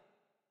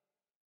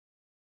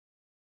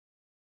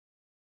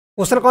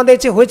 Question कौन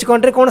देछि व्हिच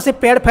कंट्री कौन से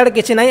पेड फेड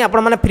किछि नाही आपण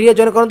माने फ्री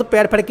जॉइन करंतु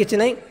पेड फेड किछि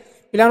नाही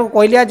पिला को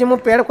कहली आज मु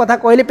पेड कथा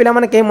कहली पिला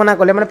माने के मना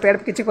करले माने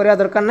पेड किछि करिया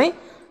दरकार नाही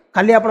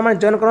खाली आपण माने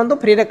जॉइन करंतु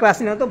फ्री रे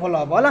क्लास नियंतु भलो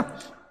हबो हला।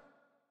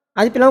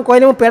 आज पिला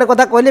कहली मु पेड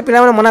कथा कहली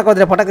पिला माने मना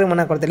करदे फटाक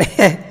मना करदेले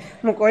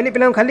मु कहली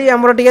पिला खाली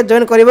हमर टिके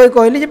जॉइन करबो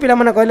कहली जे पिला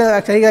माने कहले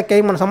सही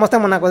के समस्त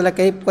मना करदेला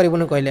के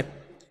करबुनी कहले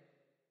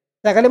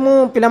खाली मु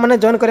पिला माने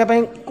जॉइन करिया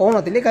पई कहू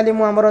नथिली खाली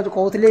मु हमर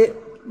कहउथिली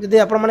जदि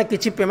आपण माने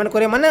किछि पेमेंट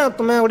करे माने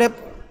तुमे ओडे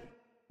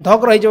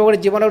धक रही जो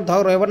जीवन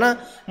धक रही ना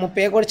मु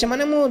पे करछे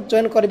माने मु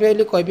जॉइन करबे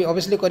बोली कहबी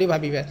ऑब्वियसली करी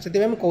भाबीबे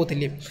सेते मु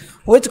कहउथिली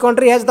which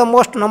country has the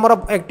most number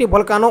of active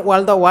volcano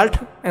all the world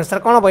answer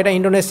cone बइटा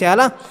Indonesia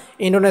हला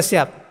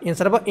इंडोनेशिया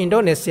आंसर बा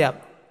इंडोनेशिया।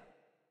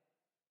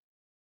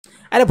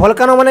 अरे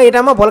वोल्केनो माने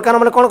एटा म वोल्केनो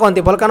माने कोन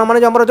कहंती वोल्केनो माने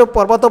जो हमर जो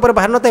पर्वत ऊपर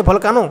बाहर नते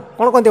वोल्केनो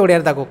कोन कहंती ओडिया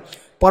रे ताको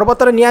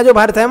पर्वत रे निया जो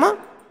बाहर थाए म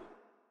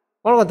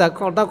कोन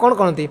कहता कोन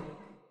कहंती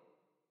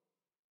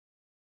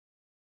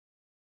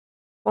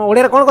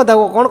ओडिया कौन कथा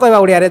कौन कहवा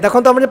ओडिया देखो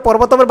तो हम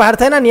पर्वत पर बाहर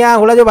थाए ना निया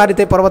हुला जो बाहरी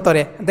थे पर्वत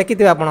में देखी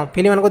थे आप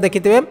फिल्म को देखी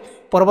थे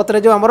पर्वत में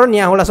जो आम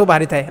निया हुला सब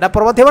बाहरी थाए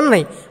पर्वत हो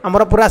नहीं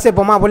आमर पूरा से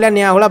बोमा भलिया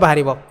निया हुला बाहर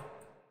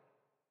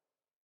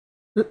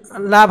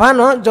लाभा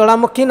न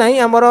ज्वालामुखी नहीं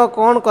आमर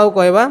कौन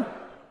कहवा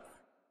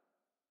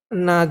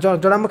ना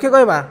ज्वालामुखी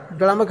कहवा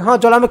ज्वालामुखी हाँ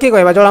ज्वालामुखी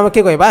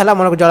कहवा है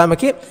मन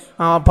ज्वालामुखी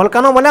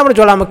वोल्केनो बोले आम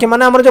ज्वालामुखी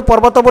माने आमर जो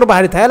पर्वत पर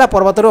बाहरी थाए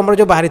पर्वत आमर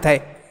जो बाहरी थाए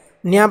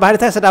निया बाहरी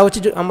थाए सेटा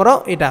हूँ आमर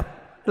यहाँ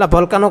है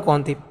वोल्केनो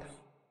कहती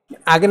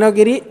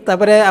आग्नेयगिरी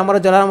तापर आमर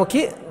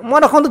ज्वालामुखी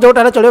मन रखु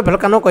जोटा चलो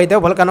वोल्केनो कहीदे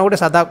वोल्केनो गोटे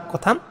सादा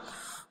कथा।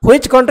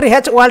 Which country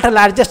has world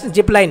largest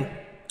zip line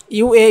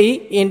UAE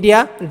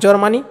India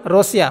Germany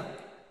Russia.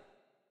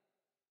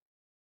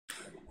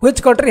 Which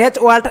country has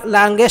world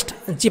longest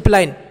zip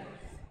line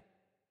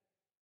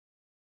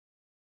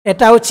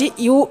एटा होची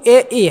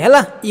यूएई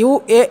है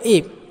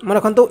यूएई मन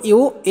रखु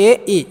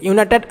UAE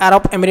United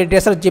Arab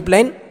Emirates zip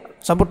line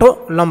सबुठ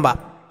लंबा।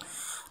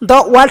 द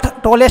वर्ल्ड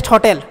टॉलेस्ट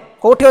होटेल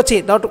कौटी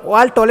अच्छी the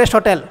world tallest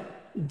hotel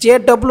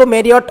JW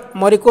Marriott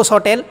मॉरिकस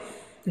hotel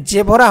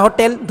जेभोरा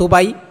hotel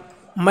Dubai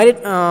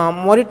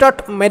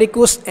मॉरिटट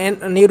मैरिकस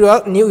and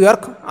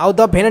New York आउ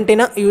the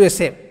वेनेंटिना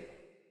USA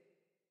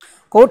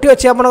कौटी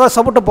अच्छी आप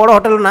सबुठ बड़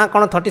होटेल ना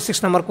कौन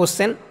 36 नंबर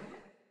क्वेश्चन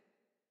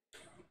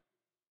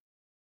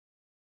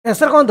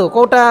आंसर कहतु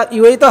कौटा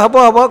यूएई तो हम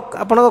हम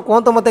आप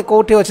कहतु मत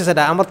कौटी अच्छे से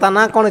आम ता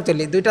ना कौन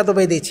चली दुईटा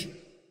दुबई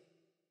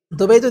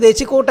दुबई तो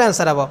देती कौटा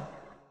आंसर हम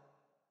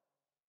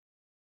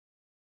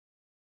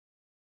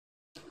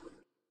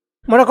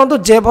मन रखु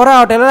जेभोरा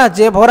होटेल है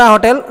जेभोरा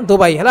होटेल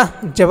दुबई है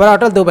जेभोरा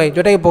होटेल दुबई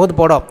जोटा कि बहुत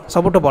बड़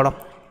सबुठ बड़।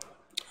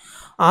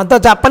 The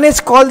Japanese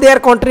call their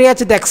country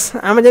H डेक्स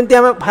आम जमी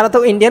आम भारत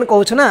को इंडियन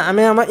कहूँ ना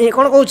आम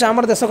कौन कहूँ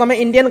आम देश को आम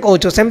इंडियन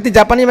कहूँ सेमती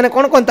जापानी मैंने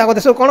कौन कहते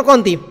देश को कौन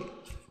कहती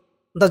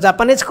the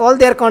Japanese call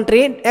their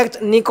country H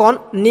Nikon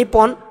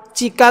Nippon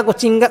Chicago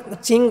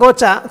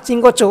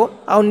चिंगोचो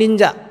आउ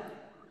निंजा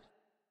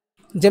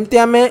जमती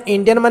आम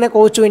इंडियन मैंने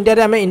कहूँ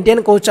इंडिया आम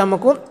इंडियन कहूँ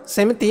आमको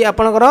सेमती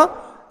आपणकर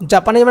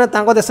जापानीज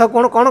मैंने देश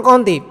कौन कौन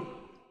कहती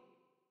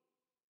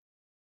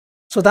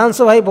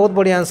सुधांशु भाई बहुत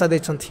बढ़िया आंसर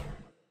देते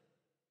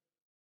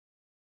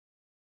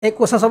एक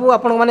क्वेश्चन सब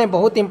आपण मैंने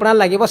बहुत इंपोर्टां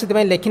लगे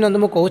से लिखि ना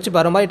मुझे कहूँ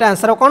बारंबार यहाँ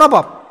आंसर कौन हम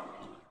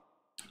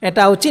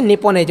यहाँ हूँ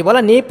निपन हो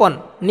बोला निपन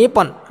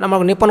निपन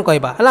निपन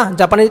कहवा है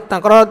जापानीज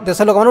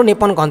देश लोक मैंने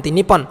निपन कहती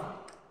निपन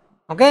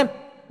ओके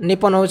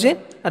निपन हूँ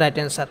राइट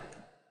आंसर।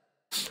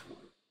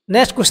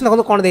 नेक्स्ट क्वेश्चन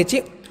देखो कौन देती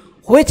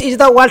which is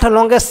the world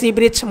longest C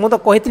bridge मुझे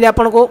तो कही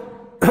आपको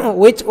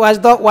which was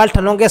the world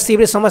longest C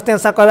bridge समस्त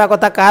आंसर कहवा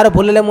कथा कार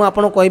भूल मैं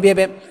आपको कहबी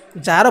ए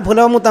जार भूल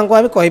मुझे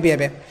कहबी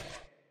ए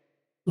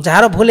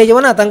जार भूल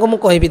होना मुझे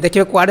कहबी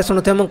देखिए कुआड़े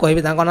शुणुवे मुझे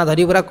कहबी ना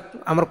धरी पूरा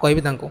आमर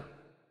कहबी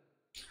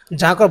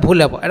जहाँ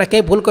भूल हे यहाँ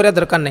कहीं भूल करा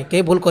दरकार नहीं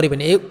कहीं भूल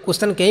करेंगे ये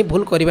क्वेश्चन कहीं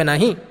भूल करेंगे ना।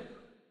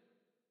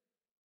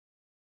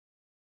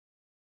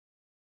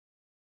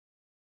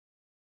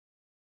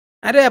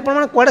 अरे आप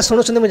कुआड़े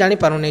शुणुंट मुझे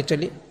जापारूनी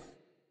एक्चुअली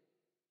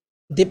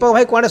दीपक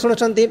भाई कुआड़े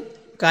शुणुंट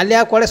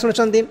कालिया कुआड़े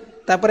शुणुंट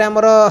तापर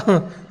आमर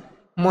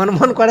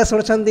मनमोहन कुआड़े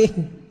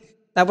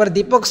शुणुंट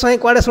दीपक स्वाई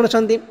कुआड़े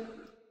शुणुंट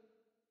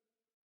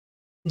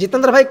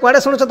जितेंद्र भाई कुआड़े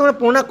शुणुच तुम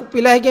पुणा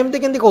पिला है केमती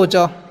कहूच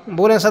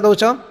बोल आंसर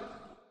दौच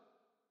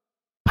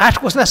फास्ट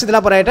क्वेश्चन आसीला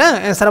पर एटा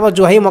आंसर हम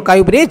जुआई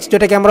मकाऊ ब्रिज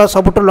जोटा कि हमर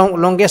सबुठ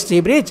लॉन्गेस्ट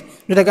सी ब्रिज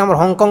जोटा कि हमर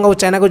हांगकांग और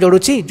चाइना को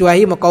जोड़ुछि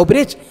जुआई मकाऊ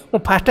ब्रिज मु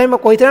फास्ट टाइम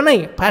कहितरा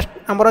नहीं फास्ट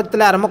हमर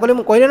जतले आरंभ कले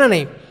मु कहले ना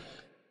नहीं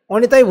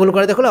अनिता भी भूल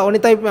करे देखला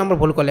अनिता भी हमर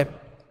भूल कले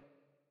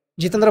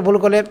जितेंद्र भूल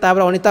कले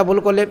तापर अनिता भूल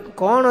कले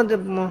कौन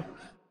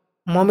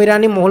मम्मी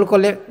रानी भूल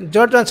कले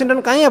जॉर्ज वाशिंगटन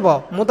कहीं हे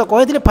मु तो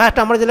कही फास्ट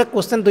आम जो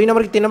क्वेश्चन 2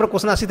 नंबर कि 3 नंबर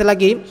क्वेश्चन आसीला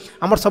कि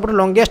आम सब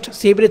लॉन्गेस्ट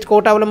सी ब्रिज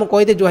कोटा बोले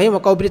मुझे जुआई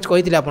मकाऊ ब्रिज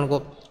कही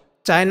आपको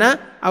चाइना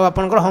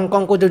आपर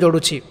हांगकांग को जो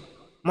जोड़ुछि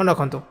मन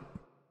रखु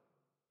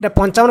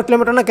 55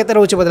 किलोमीटर ना केते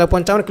रोचे बदला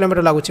 55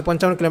 किलोमीटर लगुच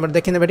 55 किलोमीटर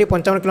देखने बेटी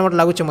 55 किलोमीटर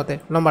लगुच मत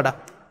लंबाटा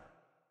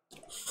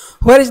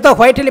where is the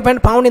white elephant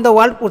found in the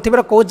world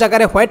पृथ्वी कौ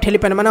जगह व्हाइट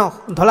एलिफेंट माने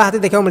धला हाथी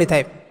देखा मिलता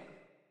है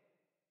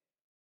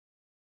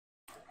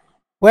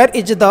where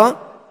is the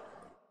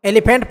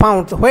elephant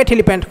found white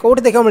elephant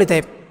कौटी देखा मिलता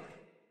है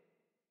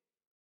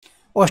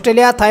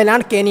ऑस्ट्रेलिया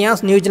थाईलैंड केनिया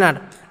न्यूजीलैंड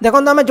देखो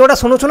आम जोटा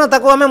शुणुछु ना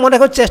आम मन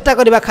रखा चेष्टा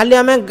करवा खाली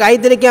आम गाई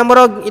देले कि आमर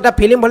इटा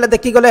फिल्म भले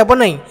देखी गले हे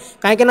नहीं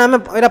कहीं आम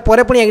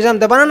पर पुणी एग्जाम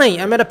देवा ना नहीं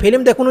आम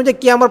फिल्म देखुनु जे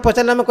किए आम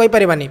पचारे आम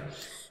कहींपारानी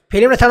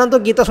फिल्म छाड़ू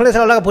गीत शुणे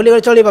अलग भूल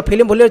चलो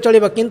फिल्म भूल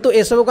चलो किंतु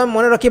ए सब को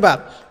मन रखा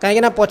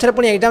कहीं पछरे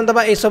पुणी एग्जाम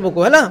देवा ये सब को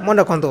है मन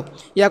रखु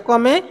या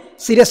आम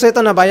सीरीयस सहित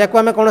ना या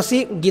आम कौन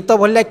गीत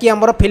भलिया कि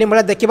आम फिल्म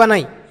भलिया देखा ना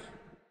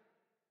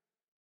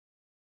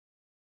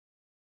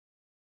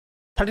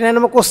 39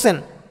 नंबर क्वेश्चन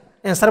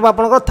आंसर हम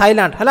आपंकर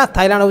थाईलैंड है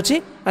थाईलैंड हूँ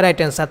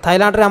राइट आंसर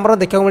थाईलैंड रे हमर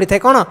देखा मिलता है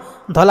कौन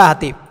धला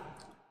हाथी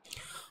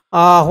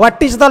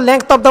what is the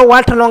length of the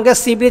world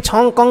longest C bridge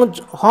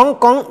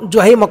Hong Kong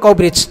जुआई Macau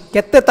bridge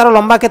केते तार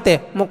लंबा केते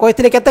मु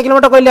कहितली केते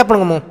किलोमीटर कहली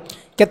आपन मु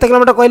केते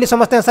किलोमीटर कहली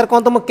समस्त आंसर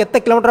कहतो मु केते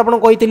किलोमीटर आपन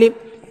कहितली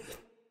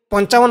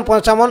 55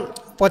 55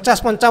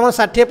 50 55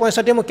 60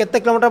 65 मु केते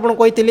किलोमीटर आपन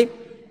कहितली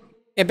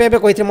एबे एबे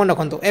कहितली मन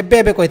रखंतु एबे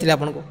एबे कहितली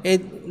आपन को ए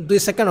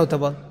 2 सेकंड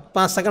होतबो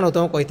 5 सेकंड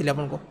होतबो कहितली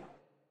आपन को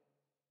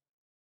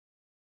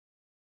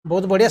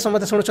बहुत बढ़िया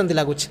समस्त शुणुंट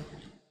लगुच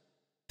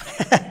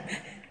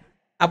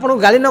आपको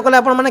गाली न कले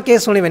आपण मैंने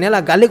शुणे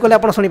है गाली कले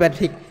आप शुणी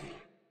ठीक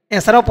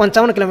आंसर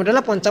 55 किलोमीटर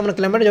है 55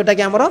 किलोमीटर जोटा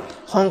कि आमर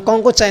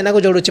हांगकांग को चाइना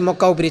को जोड़ुची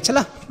मकाऊ ब्रिज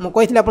है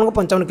मुझे आपको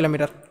 55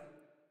 kilometre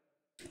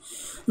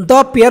the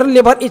peer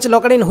liver is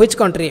located in which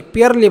country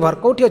peer liver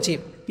कौटी अच्छी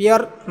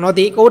पियर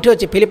नदी कौटी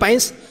अच्छी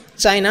फिलिपाइंस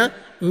चाइना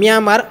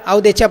म्यांमार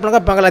आउ देखिए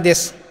आप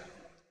बांग्लादेश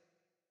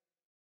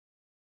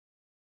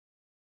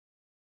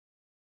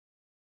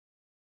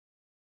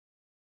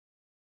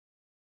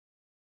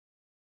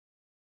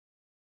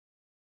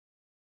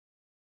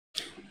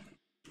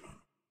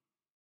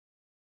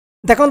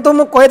देखो तो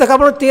मुझे कही देख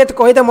आप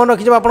कहीदे मन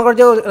रखी आप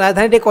जो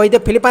राजधानी कहीदे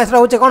फिलिपाइंस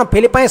रोचे कौन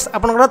फिलिपाइंस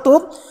आपंकर तू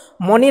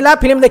मनीला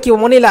फिल्म देखो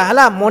मनीला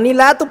है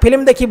मनीला तू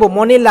फिल्म देखो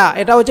मनीला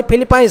यहाँ हूँ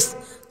फिलिपाइंस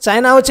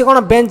चाइना हूँ कौन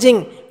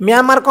बेजिंग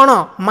म्यांमार कौन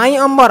माई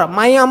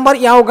अंबर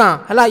याओ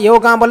गाँव है यो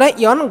गाँव बोले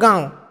यन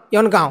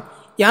गाँव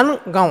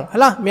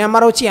है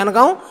म्यांमार हूँ यान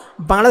गाँव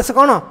बांग्लादेश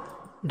कौन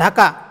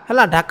ढाका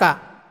है ढाका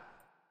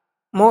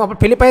मो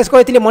फिलिपाइंस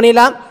कही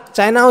मनीला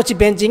चाइना हूँ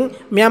बेजिंग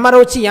म्यांमार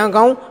हूँ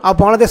यांगांव आ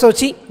बांग्लादेश हूँ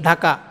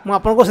ढाका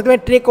मुझे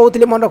ट्रिक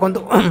कहूँ मन रखु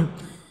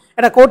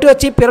यहाँ कौटी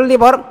अच्छी पियर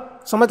लिवर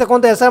समस्त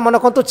कहते ऐसा मन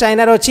रखु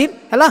चाइना अच्छी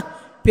है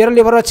पियर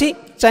लिवर अच्छी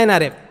चाइना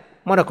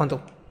मन रखु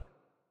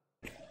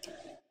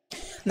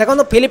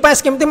देखो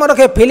फिलिपाइंस केमती मन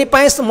रखे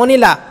फिलिपाइंस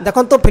मनीला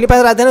देखो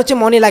फिलिपाइंस राजधानी अच्छी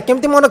मनीला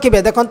केमती मन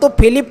रखिए देखो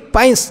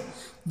फिलिपाइंस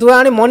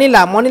दुआणी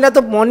मनीला मनीला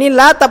तो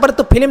मनीला तापर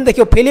तू फिल्म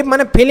देखियो फिल्म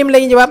माने फिल्म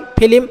लगी जवा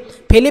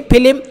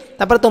फिल्म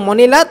तापर तू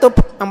मनीला तो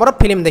हमर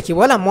फिल्म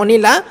देखिबो हला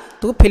मनीला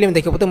तू फिल्म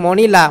देखिबो तो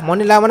मनीला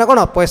माने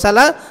कोन पैसा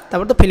ला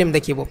तापर तू फिल्म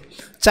देखिबो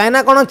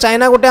चाइना कोन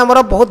चाइना गोटे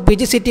हमर बहुत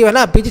बिजी सिटी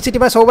हला बिजी सिटी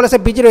में सब बेले से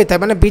बिजी रहता है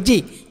माने बिजी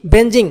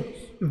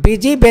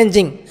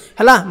बेजिंग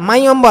हला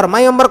माई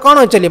अंबर कोन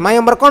होचली माई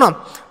अंबर कोन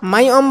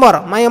माई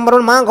अंबर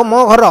मां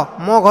मो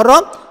घर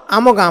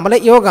आम गाँ बोले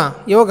यो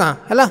गाँ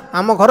हला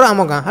आम घर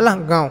आम गाँ हला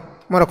गाँव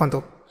मन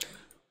रखु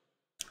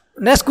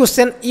next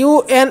question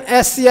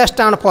यूएनएससीआर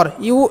stand for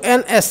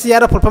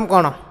यूएनएससीआर full form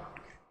कौन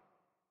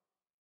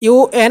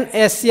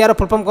यूएनएससीआर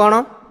फुल फॉर्म कौन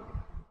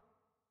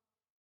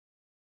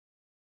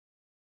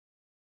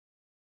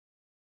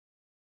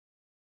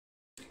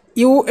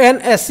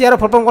यूएनएससीआर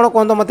फुल फॉर्म कौन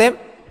कहते मते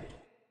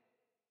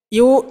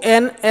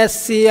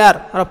यूएनएससीआर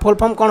फुल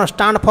फॉर्म कौन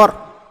stand for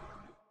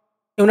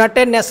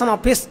United nation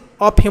office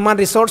of human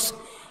resource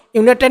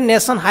United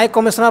nation high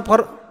commissioner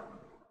for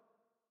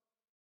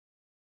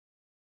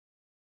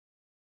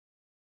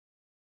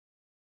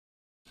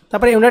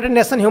United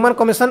nation human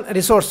commission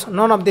resource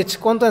none of this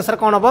कौन तो answer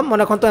कौन हम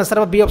मन रखु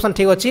आंसर बी ऑप्शन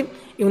ठीक अच्छी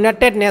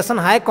United nation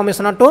high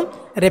commissioner to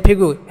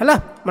refugee है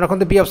मन रखु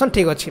बी ऑप्शन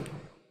ठीक अच्छी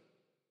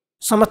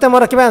समस्ते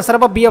मन रखा आंसर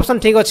हम बी ऑप्शन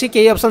ठीक अच्छी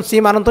कई ऑप्शन सी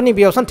मानतुनि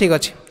बी ऑप्शन ठीक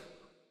अच्छी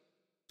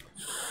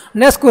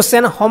नेक्स्ट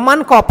क्वेश्चन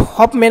हॉपमैन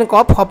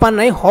कप हॉपमैन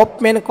नहीं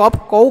हॉपमैन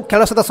कप कौ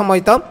खेल सहित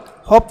सम्बन्धित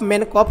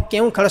हॉपमैन कप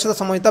क्यों खेल सहित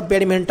सम्बन्धित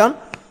बैडमिंटन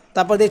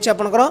तापर देखिए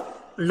आपंकर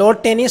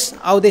लोड टेनिस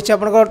आउ देखिए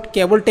आपंकर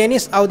टेबल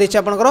टेनिस आउ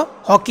देखिए आपंकर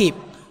हॉकी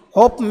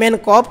हॉपमैन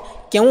कप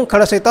क्यों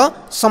खेल सहित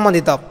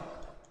संबंधित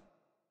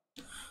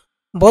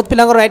बहुत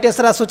पिला राइट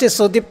आंसर आसूँ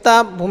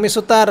सुदीप्ता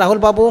भूमिसुता राहुल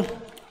बाबू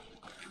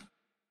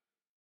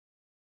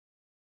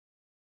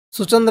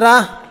सुचंद्रा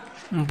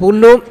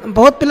बुलू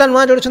बहुत पिला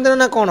नुआ जोड़ुछन्ते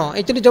ना कौन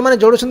एक्चुअली जो मैंने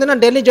जोड़ुछन्ते ना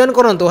डेली जॉइन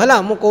करंतु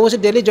हैला मु कहूँ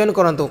डेली जॉइन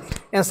करंतु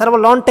आंसर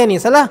हम लॉन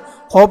टेनिस है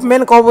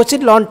होपमैन कहूँ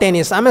लॉन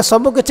टेनिस आम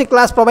सब किसी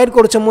क्लास प्रोवाइड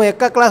करुँ मु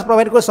एका क्लास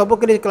प्रोवाइड कर सब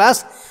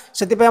क्लास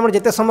से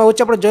जिते समय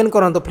हो जॉइन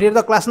करंतु फ्री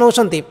द क्लास नौ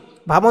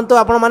भावतु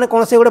आपण मैंने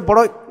कौन से गोटे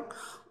बड़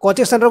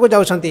कोचिंग सेंटर को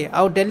जाऊँगी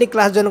आउ डेली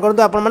क्लास जॉइन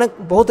करंतु आपण मैंने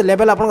बहुत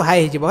लेवल आप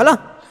हाई हो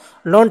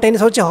लॉन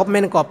टेनिस हूँ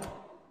होपमैन कप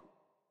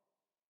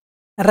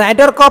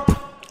राइडर कप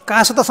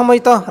क्या सहित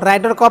सम्मिलित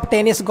rider cup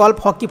tennis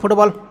golf hockey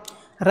football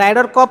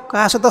rider cup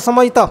क्या सहित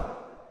सम्मिलित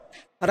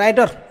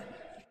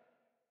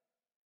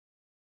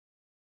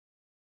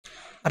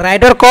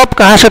राइडर कप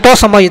क्या सहित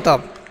सम्मिलित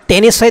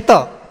टेनिस सहित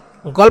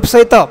गोल्फ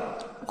सहित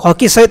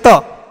हॉकी सहित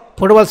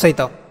फुटबॉल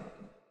सहित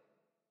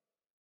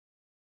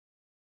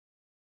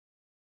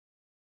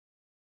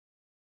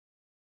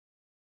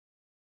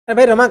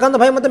भाई रमाकांत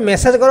भाई मत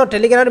मेसेज करो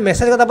टेलीग्राम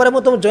मेसेज करता पर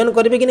तुम जॉइन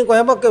करी कि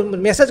कह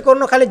मेसेज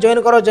कर खाली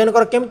जॉइन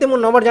कर केमती मु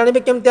नंबर जानी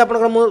केमती आप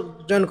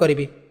जॉइन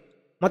करी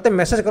मत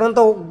मेसेज कर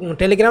तो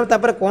टेलीग्राम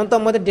तापर कौन तो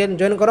मत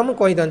जॉइन कर मुझे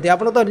कहीदिंती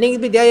आप तो लिंक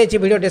भी दिखाई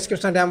वीडियो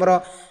डिस्क्रिप्शन में आमर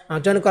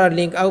जॉइन कर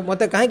लिंक आ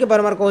मत कहीं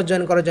बारंबार कह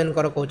जॉइन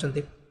कर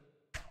कहते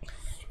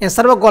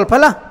आंसर गोल्फ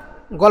है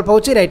गोल्फ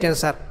हूँ right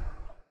answer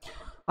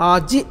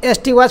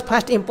GST was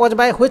fast impose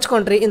by which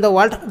country in the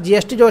world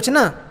GST जो अच्छे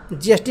ना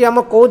जीएसटी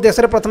आम कौ देश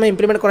में प्रथम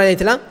इम्प्लीमेंट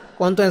करा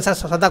कौन तो आंसर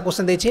सादा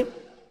क्वेश्चन देछि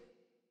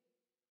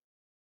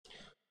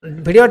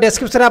वीडियो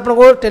डिस्क्रिप्शन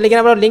आपको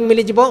टेलीग्राम लिंक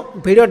मिल जाव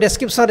वीडियो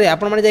डिस्क्रिप्शन में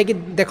आप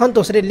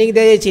देखो से लिंक दी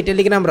जाइए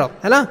टेलीग्राम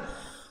है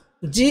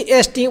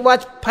GST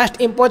was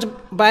fast impose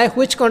by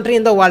which country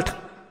in the world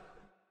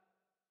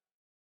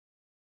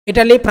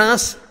Italy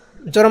France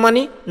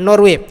Germany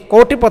Norway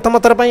कौटी प्रथम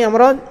थर पर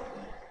आमर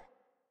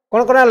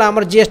कौन कराला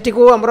आमर जीएसटी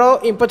को आमर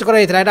इम्पोज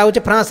कराइला हूँ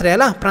फ्रांस रे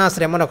है फ्रांस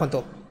रे मन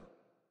रखु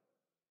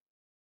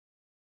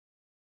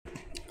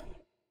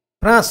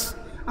फ्रांस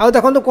आउ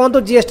देखो कहतु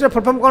जीएसटी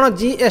फुल फॉर्म कौन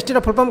जीएसटी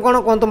फुल फॉर्म कौन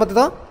कहतु मत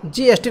तो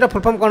जीएसटी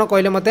फुल फॉर्म कौन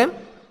कहले मत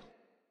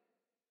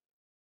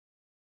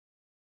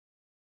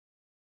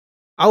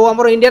आउ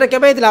आमर इंडिया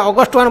केबे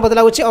अगस्ट 1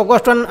 बदला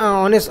अगस्ट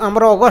 1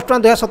 आमर अगस्ट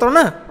 1 2017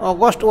 ना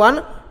अगस्ट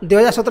 1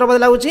 2017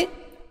 बदला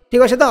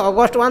ठीक अच्छे तो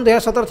अगस्ट 1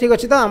 2017 ठीक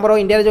अच्छे तो आमर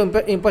इंडिया जो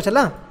इम्पोज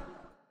है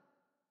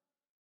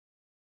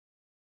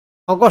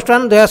अगस्ट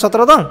 1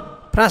 2017 तो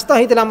फ्रांस तो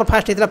होता आम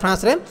फास्ट होता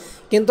फ्रांस रे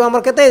किंतु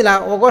आमर केते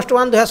अगस्ट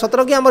 1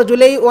 2017 कि आमर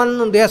जुलाई 1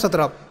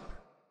 2017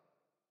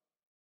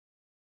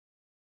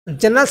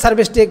 जनरल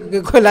सर्विस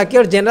कहला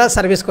कि जनरल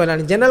सर्विस कहला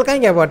जनरल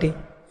कहीं हेटी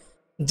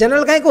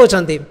जनरल कहीं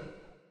कहते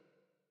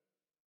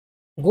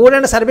गुड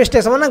एंड सर्विस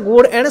टैक्स ना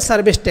गुड एंड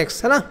सर्विस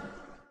टैक्स है ना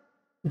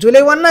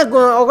जुलाई 1 ना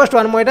अगस्ट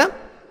 1 मुझा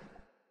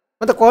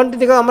मतलब कौन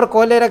टी आम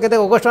कहले के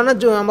अगस्ट 1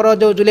 ना आमर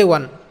जो जुलाई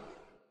 1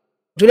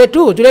 जुलाई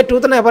 2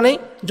 तो नहीं हम नहीं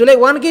जुलाई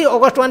 1 कि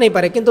अगस्ट 1 नहीं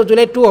पारे किंतु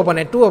जुलाई 2 हम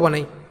नहीं 2 हम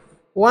नहीं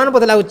 1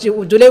 बदला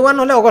जुलाई 1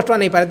 ना अगस्ट 1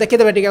 नहीं पारे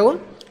देखीदे टी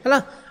है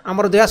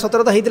आमर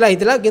 2017 तो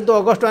होता किंतु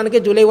अगस्ट 1 कि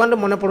जुलाई 1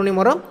 मन पड़ुनी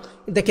मोर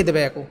देखीदे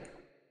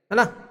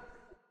है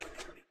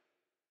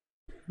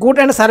गुड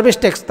एंड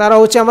सर्विस टैक्स तार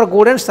हूँ I'm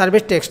good and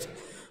service tax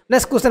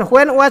next question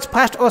when was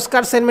first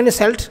Oscar ceremony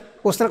held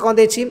question कौन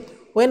देछि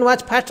when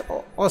was first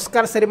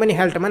Oscar ceremony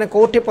held माने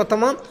कोठी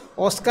प्रथम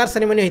ऑस्कार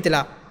सेरेमनी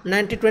होता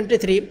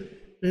 1923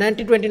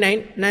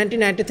 1929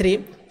 1993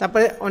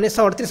 तापर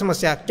 1938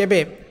 मसीहा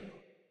केबे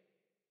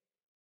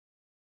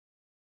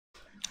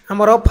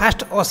आमर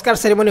फास्ट ऑस्कार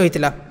सेरेमनी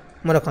होता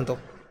मन रखु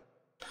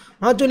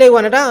हाँ जुलाई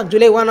 1 एटा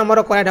जुलाई 1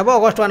 आमर करेक्ट हम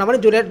अगस्ट 1 हम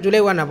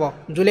जुलाई 1 हम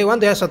जुलाई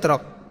 1 2017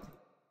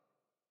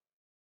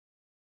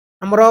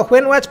 आमर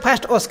when was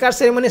first Oscar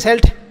ceremony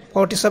held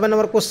 47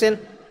 number question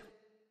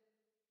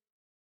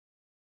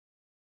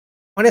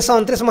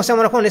 1929 मसीहा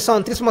मन रख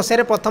 1929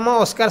 मसीह प्रथम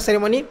ऑस्कार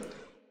सेरेमनी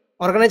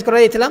ऑर्गेनाइज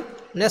करा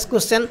next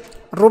question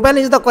Rubel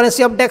is the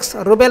currency of डेक्स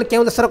रूबेल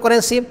क्यों देशर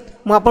करेन्सी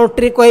मुझे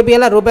ट्रिक कहबी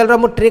है रूबेल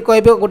मु ट्रिक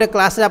कहबी गोटे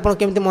क्लास रे आपन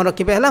केमती मन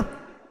रखिबे है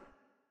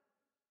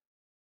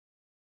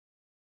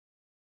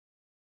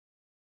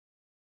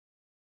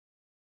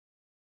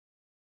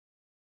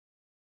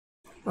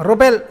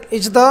Rubel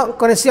is the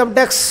currency of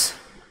desks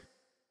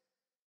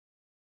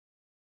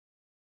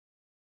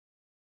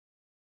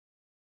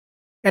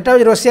Etah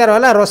Russia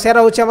Russia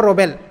हूँ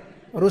रूबेल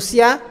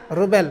रूसिया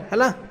रूबेल है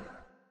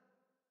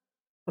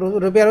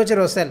रूबिया हूँ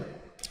Rosell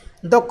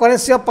the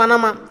currency of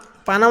Panama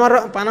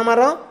पानामार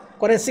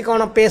currency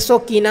कौन पेसो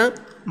कीना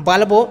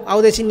बाल्बो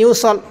आउ देसी new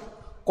sol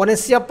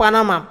currency of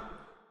Panama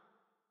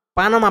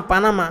Panama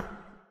Panama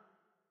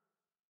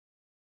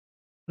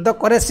the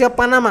currency of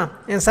Panama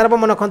answer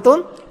मन रखु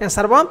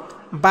आंसर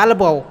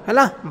बाल्बो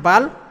है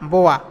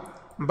बाल्बोआ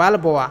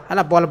बाल्बोआ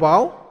है बाल्बोआ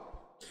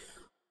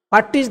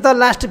what is the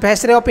last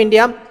viceroy of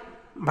India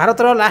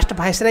Bharat last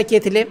viceroy किए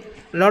थे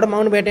Lord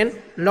Mountbatten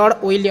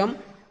Lord William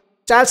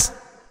Charles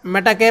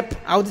मेटाकेप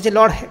आउ दे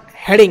लॉर्ड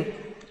हेडिंग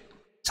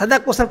सादा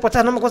क्वेश्चन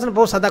 50 नंबर क्वेश्चन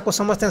बहुत सादा को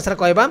समस्त आंसर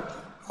कहबा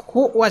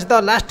who was the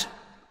last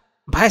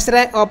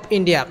viceroy of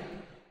India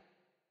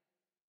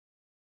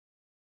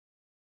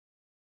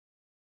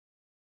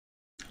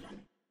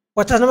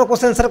 50 number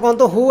question answer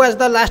कहतु who was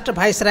the last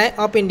viceroy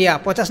of India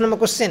 50 number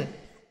question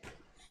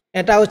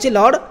एटा हूँ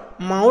लॉर्ड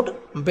माउंट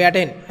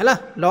बैटेन है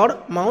लॉर्ड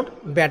माउंट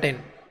बैटेन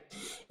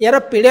यार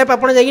पीडीएफ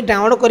आप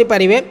डाउनलोड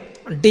करेंगे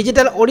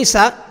डिजिटल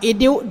ओडिशा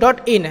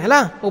edu.in है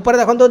ऊपर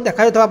देखो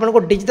देखा आपको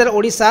डिजिटल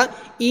ओडिशा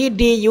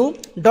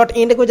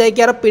edu.in को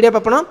जाकि यार पीडीएफ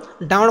आप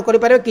डाउनलोड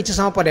करेंगे किसी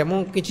समय पर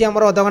मुझे आम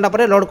अध घंटा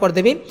पर लोड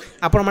करदेवी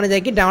आपण मैंने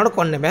जाकि डाउनलोड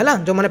करने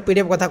है जो मैंने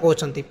पीडीएफ कथा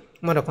कहते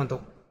मन रखु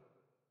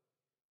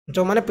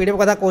जो मैंने पीडीएफ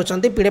कथा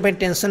कहते पीडीएफ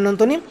टेंशन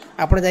निंतुनि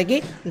आप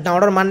जाकि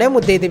डाउनलोड मारने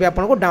मुझे देदेवी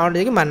आपको डाउनलोड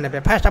जाकि मारने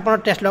फास्ट आप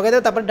टेस्ट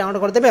लगेदेवे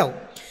डाउनलोड करदेवे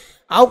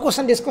आउ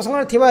क्वेश्चन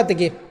डिस्कसन थी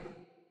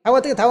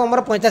ये था आम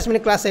 50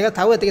 मिनट क्लास ये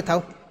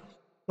था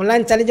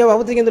लाइन चली जाओ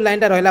भावुँ कि लाइन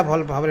रहा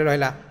भल भाव में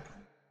रहा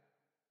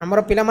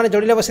आमर पाने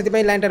जोड़े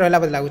से लाइन रहा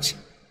बोले लगुच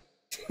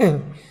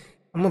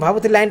मुझे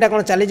भावुँ लाइन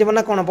कौन चलीज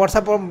ना कौन वर्षा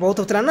बहुत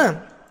होता ना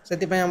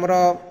से आमर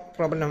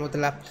प्रोब्लेम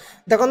होता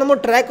देखो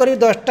मुझे ट्राए करी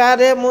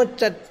 10टारे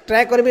मुझे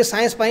ट्राए करी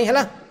साइंस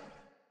है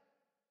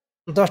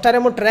 10टारे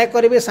मुझे ट्राए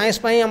करी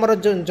साइंस आमर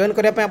जॉइन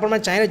करने आप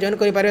चाहिए जॉइन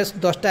करेंगे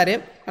 10टारे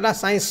है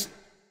साइंस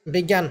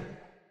विज्ञान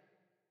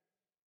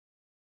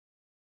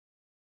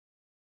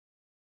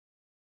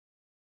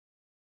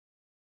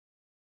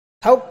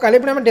था काली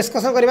आम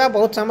डिस्कसन करवा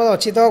बहुत समय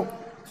अच्छी तो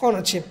कौन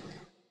अच्छी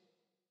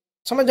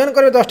समय जॉइन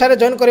करेंगे 10टारे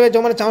जॉइन करेंगे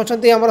जो मैंने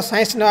चाहते आम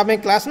साइंस ना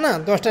क्लास ना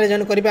 10टारे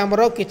जॉइन करेंगे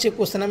आमर किसी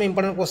क्वेश्चन आम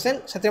इंपोर्टेंट क्वेश्चन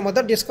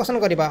से डिस्कसन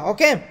करवा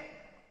ओके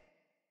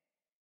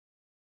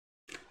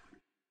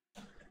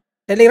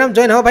टेलीग्राम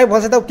जॉइन हो भाई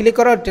भल से क्लिक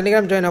कर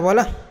टेलीग्राम जॉइन हो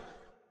है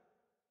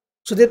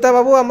सुदीप्त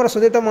बाबू आम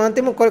सुदीप्त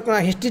महांती मुझे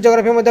हिस्ट्री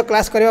जोग्राफी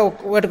क्लास करवा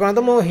वेट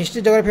करूँ मुझे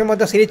हिस्ट्री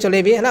जोग्राफी सीरीज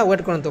चलेबी है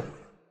वेट करूँ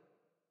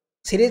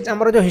सीरीज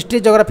आमर जो हिस्ट्री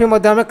जोग्राफी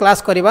आम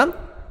क्लास करवा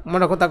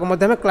मन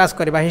रखो क्लास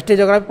करवा हिस्ट्री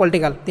जोग्राफी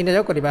पॉलिटिकल 3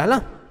 जाक करवा है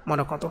मन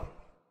रखो।